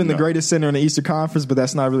 He's been the greatest center in the Eastern Conference, but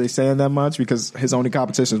that's not really saying that much because his only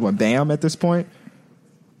competition is Bam at this point.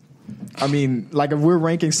 I mean, like if we're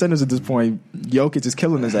ranking centers at this point, Jokic is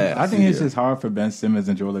killing his ass. I think it's just hard for Ben Simmons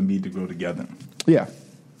and Joel Embiid to grow together. Yeah.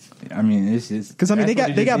 I mean, it's just because they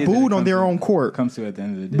got booed on their own court. Comes to at the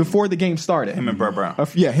end of the day before the game started. Him and Brett Brown.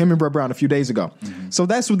 Him and Brett Brown a few days ago. Mm-hmm. So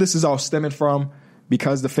that's what this is all stemming from.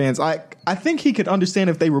 Because the fans, I think he could understand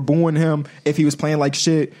if they were booing him if he was playing like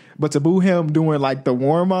shit, but to boo him doing like the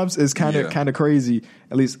warm ups is kind of crazy.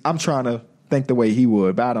 At least I'm trying to think the way he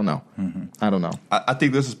would, but I don't know. Mm-hmm. I don't know. I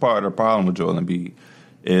think this is part of the problem with Joel Embiid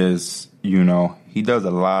is he does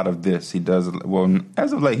a lot of this. He does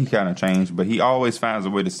as of late he kind of changed, but he always finds a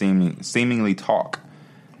way to seemingly talk,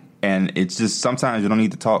 and it's just sometimes you don't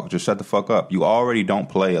need to talk. Just shut the fuck up. You already don't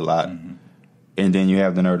play a lot, and then you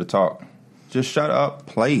have the nerve to talk. Just shut up,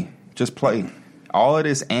 play. Just play. All of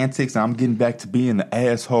this antics, I'm getting back to being the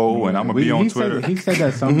asshole, and I'm going to be on Twitter. He said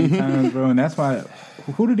that so many times, bro, and that's why.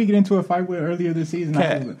 Who did he get into a fight with earlier this season?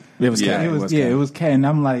 Cat. It was Cat. It was Cat, and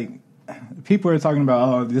I'm like, people are talking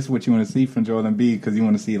about, oh, this is what you want to see from Joel Embiid because you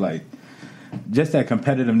want to see, like, just that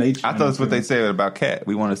competitive nature. I thought that's what they said about Cat.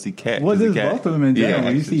 We want to see Cat. Well, there's both of them in general. Yeah,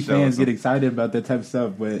 you see fans get excited about that type of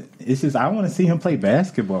stuff, but it's just, I want to see him play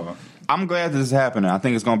basketball. I'm glad this is happening. I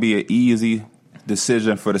think it's going to be an easy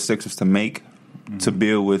decision for the Sixers to make to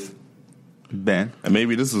build with Ben. And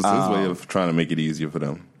maybe this was his way of trying to make it easier for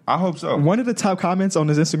them. I hope so. One of the top comments on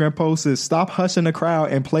his Instagram post is, "Stop hushing the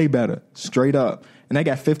crowd and play better." Straight up. And they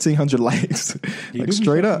got 1,500 likes. Like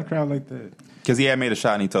straight up. The crowd like that. Because he had made a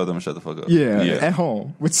shot and he told them to shut the fuck up. Yeah, at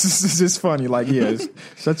home. Which is just funny. Like,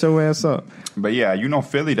 shut your ass up. But yeah,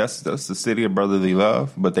 Philly, that's the city of brotherly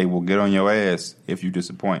love, but they will get on your ass if you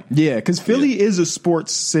disappoint. Yeah, because Philly is a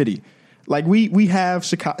sports city. Like, we have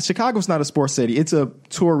Chicago. Chicago's not a sports city. It's a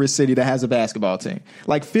tourist city that has a basketball team.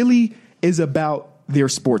 Like, Philly is about their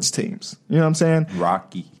sports teams. You know what I'm saying?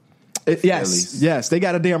 Rocky. Yes. They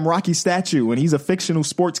got a damn Rocky statue, and he's a fictional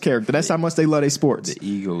sports character. That's how much they love their sports. The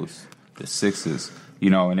Eagles, the Sixers,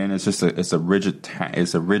 and then it's just a rigid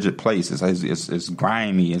place. It's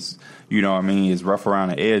grimy. It's It's rough around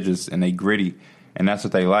the edges, and they gritty. And that's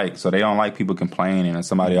what they like. So they don't like people complaining and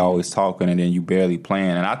somebody always talking and then you barely playing.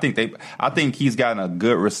 And I think he's gotten a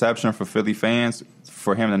good reception for Philly fans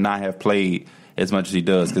for him to not have played as much as he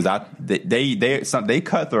does because they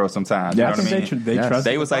cutthroat sometimes. Yeah, you know what I mean?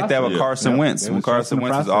 They was like that with Carson Wentz. When Carson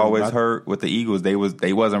Wentz was always hurt with the Eagles, they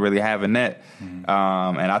wasn't really having that. And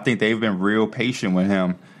I think they've been real patient with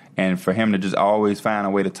him. And for him to just always find a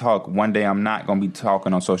way to talk. One day I'm not going to be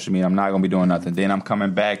talking on social media. I'm not going to be doing nothing. Then I'm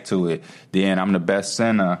coming back to it. Then I'm the best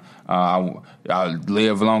center. I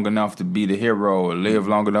live long enough to be the hero. Live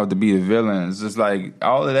long enough to be the villain. It's just like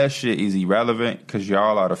all of that shit is irrelevant because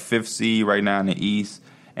y'all are the 5th seed right now in the East.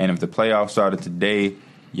 And if the playoffs started today,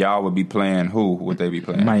 y'all would be playing who? Would they be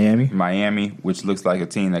playing? Miami, which looks like a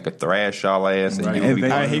team that could thrash y'all ass. Right.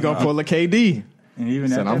 And he going to pull a KD. And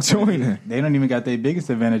even at that point, they don't even got their biggest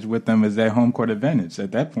advantage with them is their home court advantage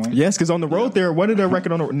at that point. Yes, because on the road there, what is their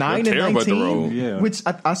record on the road? 9-19? Yeah. Which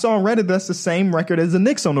I saw on Reddit, that's the same record as the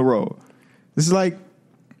Knicks on the road. This is like,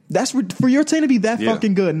 that's for your team to be that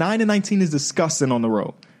fucking good. 9-19 is disgusting on the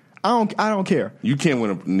road. I don't care. You can't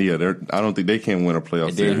win I don't think they can win a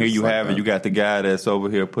playoff series. And then here you have it. You got the guy that's over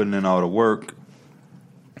here putting in all the work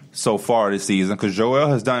so far this season, because Joel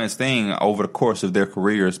has done his thing over the course of their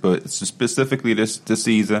careers, but specifically this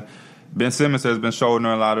season, Ben Simmons has been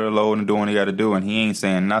shouldering a lot of the load and doing what he got to do, and he ain't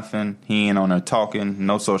saying nothing. He ain't on there talking.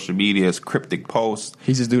 No social media. It's cryptic posts.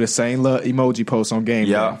 He just do the same emoji posts on game.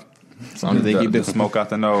 Yeah. As long as they keep the smoke out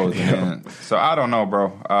the nose. So I don't know, bro.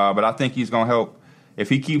 But I think he's going to help. If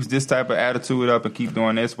he keeps this type of attitude up and keep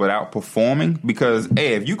doing this without performing, because,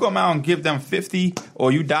 hey, if you come out and give them 50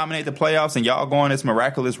 or you dominate the playoffs and y'all go on this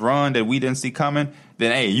miraculous run that we didn't see coming,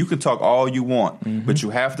 then, hey, you can talk all you want, but you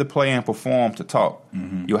have to play and perform to talk.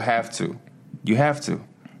 You have to. You have to.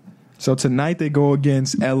 So tonight they go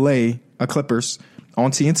against L.A. Clippers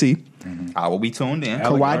on TNT. I will be tuned in.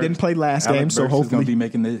 Kawhi didn't play last game, so hopefully going to be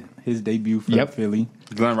making his debut for Yep. Philly.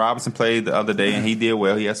 Glenn Robinson played the other day, and he did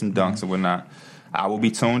well. He had some dunks and whatnot. I will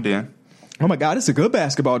be tuned in. Oh my God, it's a good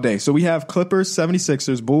basketball day. So we have Clippers,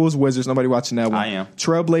 76ers, Bulls, Wizards. Nobody watching that one. I am.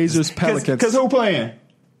 Trailblazers, Pelicans. Because who playing?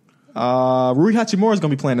 Rui Hachimura is going to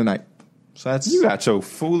be playing tonight. So that's You got your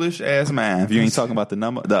foolish ass mind if you ain't talking about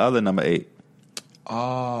the other number 8.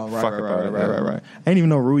 Oh, Fuck about it, right. I didn't even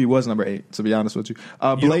know Rui was number 8, to be honest with you.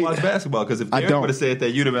 You don't watch basketball because if I Derek don't. would have said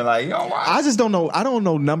that, you'd have been like, yo, why? I just don't know. I don't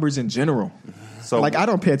know numbers in general. So Like, I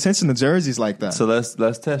don't pay attention to jerseys like that. So let's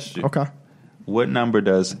test you. Okay. What number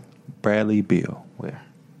does Bradley Beal wear?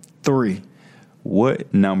 3.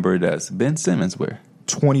 What number does Ben Simmons wear?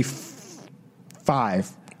 25.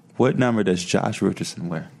 What number does Josh Richardson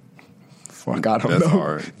wear? Fuck, I don't That's know.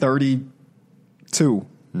 hard. No. 32.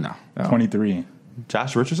 23.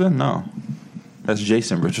 Josh Richardson? No. That's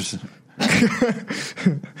Jason Richardson. I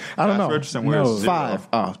don't know. Josh Richardson wears No. 0. 5.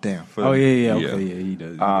 Oh, damn. Oh, yeah. Okay, yeah, he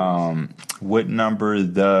does. What number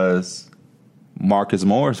does Marcus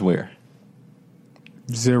Morris wear?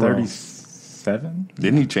 0. 37?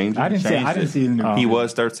 Didn't he change it? I didn't see his new He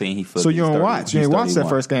was 13. He flipped. So you He's don't 30. watch. You He's ain't watched that 31.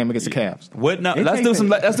 first game against the Cavs. What It let's do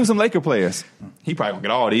can't some Laker players. He probably won't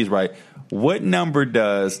get all these right. What number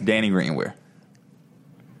does Danny Green wear?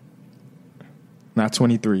 Not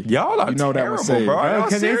 23. Y'all are You know that terrible, was saved. bro. Y'all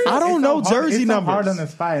 'Cause serious? I don't know so hard- jersey it's so hard numbers. on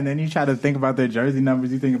the spot, and then you try to think about their jersey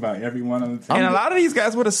numbers. You think about every one on the team. And a lot of these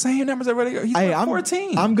guys were the same numbers already. He's Hey, like I'm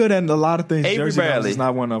 14. I'm good at a lot of things. Avery Jersey numbers Bradley. is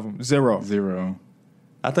not one of them. 0. 0.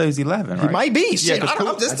 I thought he was 11. He Right? might be. Shit, Yeah,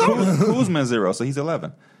 I'm just talking. Kuzma's 0, so he's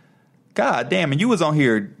 11. God damn, and you was on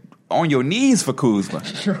here on your knees for Kuzma.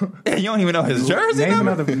 And you don't even know his jersey Name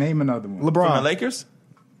number? another one. From the LeBron. Lakers?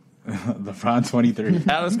 LeBron 23.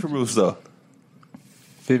 Alex Caruso.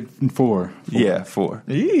 4. Yeah, 4.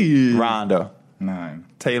 Eee. Rondo. 9.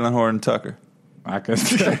 Taylor Horton Tucker. I could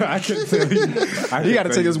tell you. He got to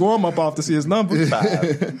take his warm up off to see his numbers.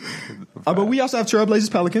 5. But we also have Trailblazers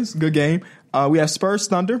Pelicans. Good game. We have Spurs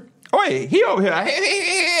Thunder. Oh, wait, he over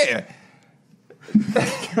here.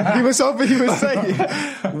 He was hoping he was saying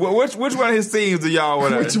Which one of his teams do y'all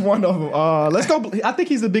want which to? one of them. Let's go. I think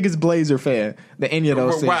he's the biggest Blazer fan that any of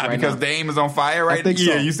those things Why? right Because now. Dame is on fire right think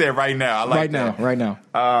Yeah, so. you said right now. I like right that. now, right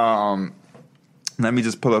now. Let me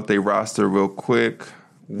just pull up their roster real quick.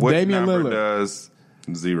 What Damian number Lillard. does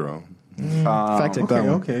 0. Fact check that one.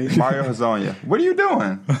 Okay. Mario Hezonja? What are you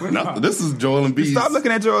doing? No, this is Joel Embiid. Stop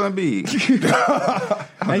looking at Joel Embiid.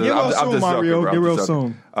 Hey, get real soon, Mario. Get real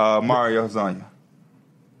soon. Mario Hezonja.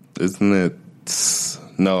 Isn't it?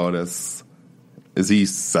 No, that's. Is he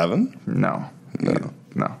 7? No.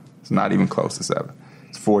 It's not even close to 7.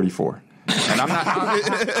 It's 44. And I'm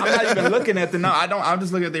not even looking at the no. I'm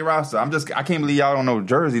just looking at their roster. I can't believe y'all don't know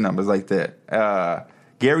jersey numbers like that.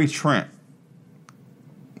 Gary Trent.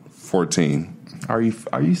 14. Are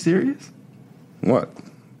you serious? What?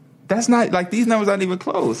 That's not like these numbers aren't even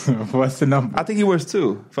close. What's the number? I think he wears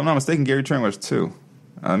 2. If I'm not mistaken, Gary Trent wears 2.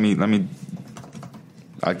 Let me.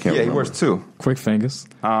 I can't Yeah, he remember. wears 2. Quick fingers.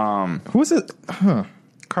 Who is it?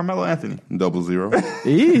 Carmelo Anthony. 00.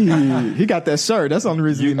 He got that shirt. That's the only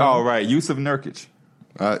reason you know. Oh right, Yusuf Nurkic.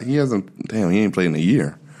 He hasn't. Damn, he ain't played in a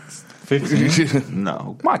year. 15.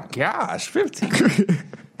 No, my gosh, 15.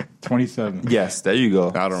 27. Yes, there you go.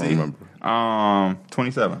 I don't See? remember.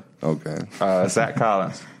 27. Okay. Zach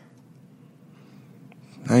Collins.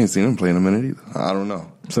 I ain't seen him play in a minute either. I don't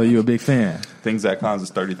know. So you a big fan? I think Zach Collins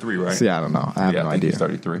is 33, right? See, I don't know. I have yeah, no I think idea. he's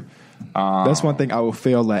 33. That's one thing I will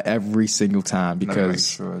fail at every single time Let me make because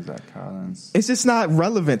sure Zach Collins. it's just not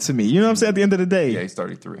relevant to me. You know what I'm saying? At the end of the day, Yeah, he's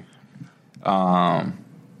 33. And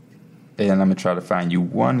let me try to find you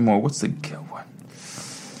one more. What's the good one?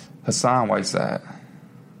 Hassan Whiteside.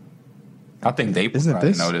 I think they Isn't probably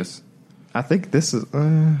this- know this. I think this is.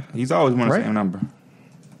 He's always won the Right? same number.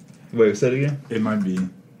 Wait, say it again? It might be.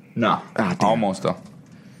 No. damn. Almost, though.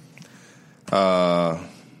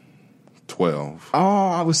 12. Oh,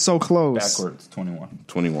 I was so close. Backwards, 21.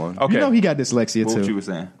 21. Okay. You know he got dyslexia What you too. were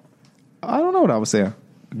saying? I don't know what I was saying.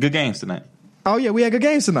 Good games tonight. Oh yeah, we had good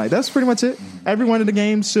games tonight. That's pretty much it. Every one of the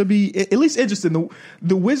games should be at least interesting.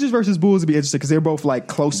 The Wizards versus Bulls would be interesting because they're both like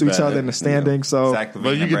close to each Bad, other in the standings. So Zach But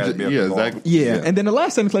LaVine you and Bradley could, Beal yeah, ball. Zach. yeah. And then the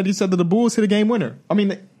last time they played each other, the Bulls hit a game winner. I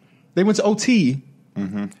mean, they went to OT,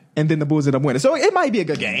 and then the Bulls ended up winning. So it might be a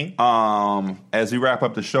good game. As we wrap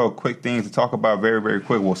up the show, quick things to talk about very, very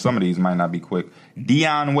quick. Well, some of these might not be quick.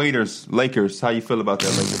 Deion Waiters, Lakers. How you feel about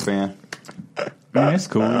that, Laker fan? Man, it's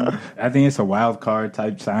cool. I think it's a wild card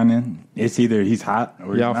type signing. It's either he's hot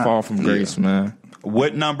or Y'all he's not. fall from grace, man.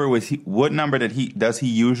 What number does he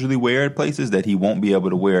usually wear at places that he won't be able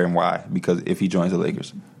to wear, and why? Because if he joins the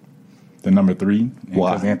Lakers, The number 3.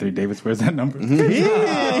 Why? Because Anthony Davis wears that number.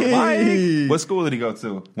 Hey. What school did he go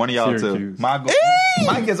to? One of y'all Syracuse. too.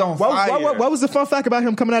 Mike is on What, fire. what was the fun fact about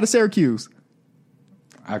him coming out of Syracuse?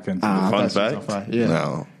 I couldn't. Fun that's fact? fine. Yeah.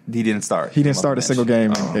 No. He didn't start. He didn't start a single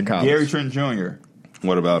game in college. Gary Trent Jr.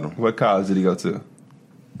 What about him? What college did he go to?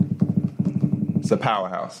 It's a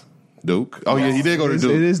powerhouse. Duke? Oh, yeah, he did go to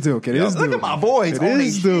Duke. It is Duke. It is Duke. Look at my boys. It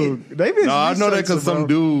is Duke. They been No, I know that because researching, some bro.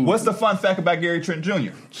 dude. What's the fun fact about Gary Trent Jr.?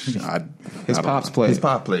 His pops played. His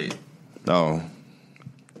pop played. Oh.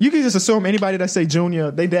 You can just assume anybody that say junior,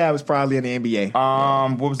 their dad was probably in the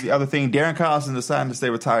NBA. What was the other thing? Darren Collison deciding to stay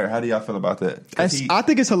retired. How do y'all feel about that? 'Cause I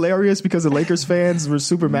think it's hilarious because the Lakers fans were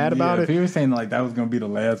super mad about If it. he was saying like that was going to be the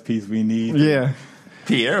last piece we need. Yeah.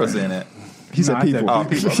 Pierre was in it. He said No, I said people. Oh,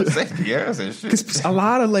 people say Pierre said shit. Because a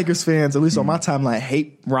lot of Lakers fans, at least on my timeline,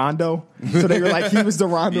 hate Rondo. So they were like, he was the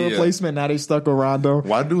Rondo Yeah. replacement. Now they stuck with Rondo.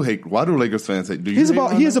 Why do Lakers fans hate? Do you He is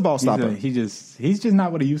hate a ball stopper. He's just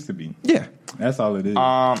not what he used to be. Yeah. That's all it is.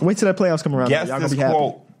 Wait till that playoffs come around. Guess Y'all gonna this be happy.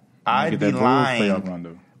 quote. I'd Get be that Bulls playoff lying.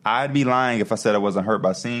 Rondo. I'd be lying if I said I wasn't hurt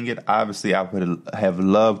by seeing it. Obviously, I would have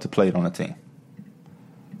loved to play it on a team.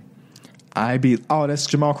 That's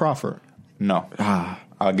Jamal Crawford. No.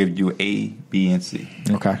 I'll give you A, B, and C.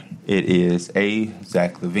 Okay. It is A,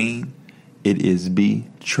 Zach LaVine. It is B,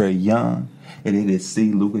 Trae Young. And it is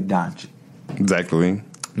C, Luka Doncic. Exactly.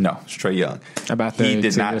 No, it's Trae Young. About the He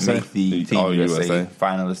did Team not USA? make the Team Oh, USA USA.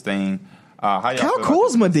 finalist thing. How y'all Kyle feel about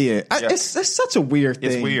Kuzma this? did. Yeah. It's such a weird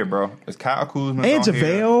thing. It's weird, bro. It's Kyle Kuzma And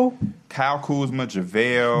JaVale, Kyle Kuzma,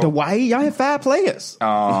 JaVale. Dwight, y'all had 5 players. He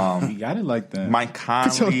got it like that. Mike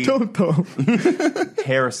Conley,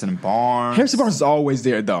 Harrison Barnes. Harrison Barnes is always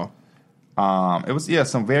there, though. It was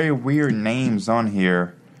some very weird names on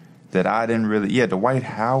here that I didn't really. Yeah, Dwight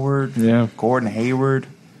Howard. Yeah. Gordon Hayward.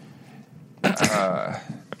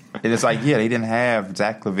 It's like they didn't have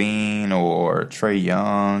Zach LaVine or Trae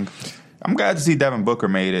Young. I'm glad to see Devin Booker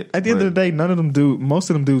made it. At the end of the day,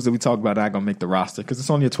 most of them dudes that we talk about are not going to make the roster because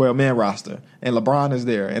it's only a 12-man roster. And LeBron is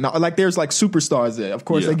there. And there's like superstars there. Of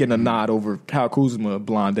course, Yeah. they're getting a nod over Kyle Kuzma,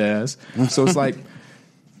 blonde ass. So it's like,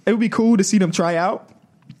 it would be cool to see them try out.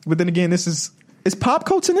 But then again, is Pop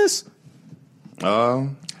coaching this?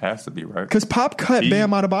 Has to be right. Because Pop cut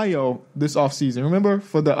Bam Adebayo this offseason. Remember?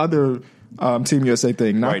 For the other Team USA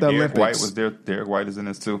thing, not the Derek Olympics. White was there. Derek White is in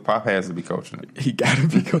this too. Pop has to be coaching it. He got to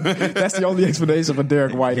be coaching. That's the only explanation for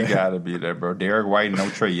Derek White. He got to be there, bro. Derek White, no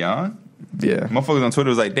Trae Young. Yeah. Motherfuckers on Twitter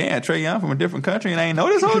was like, damn, Trae Young from a different country and I ain't know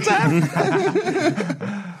this whole time.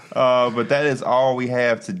 But that is all we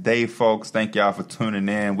have today, folks. Thank y'all for tuning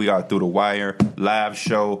in. We are Through the Wire live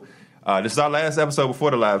show. This is our last episode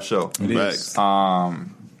before the live show. It is.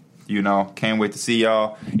 Can't wait to see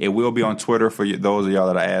y'all. It will be on Twitter for those of y'all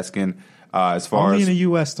that are asking. As far Only as in the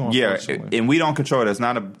U.S. though, yeah, unfortunately. and we don't control it. It's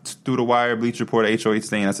not a Through the Wire, Bleacher Report, HOH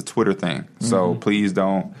thing. That's a Twitter thing. So please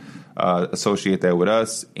don't associate that with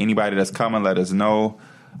us. Anybody that's coming, let us know.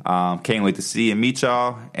 Can't wait to see and meet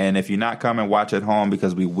y'all. And if you're not coming, watch at home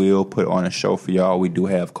because we will put on a show for y'all. We do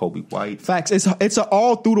have Kobe White. Facts. It's an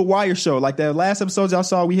all Through the Wire show. Like the last episode y'all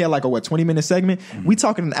saw, we had like a 20-minute segment. We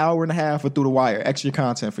talking an hour and a half of Through the Wire, extra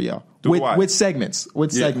content for y'all Through the Wire. with segments,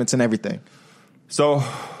 segments and everything. So,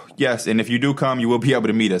 yes, and if you do come, you will be able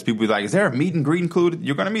to meet us. People be like, is there a meet and greet included?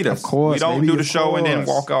 You're going to meet us. Of course, We don't baby, do the of show and then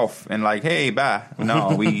course. walk off and like, hey, bye.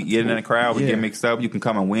 No, we get in the crowd. We Yeah. get mixed up. You can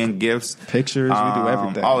come and win gifts. Pictures, we do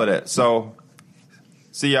everything. All of that. So,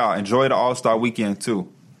 see y'all. Enjoy the All-Star weekend,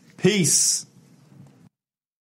 too. Peace.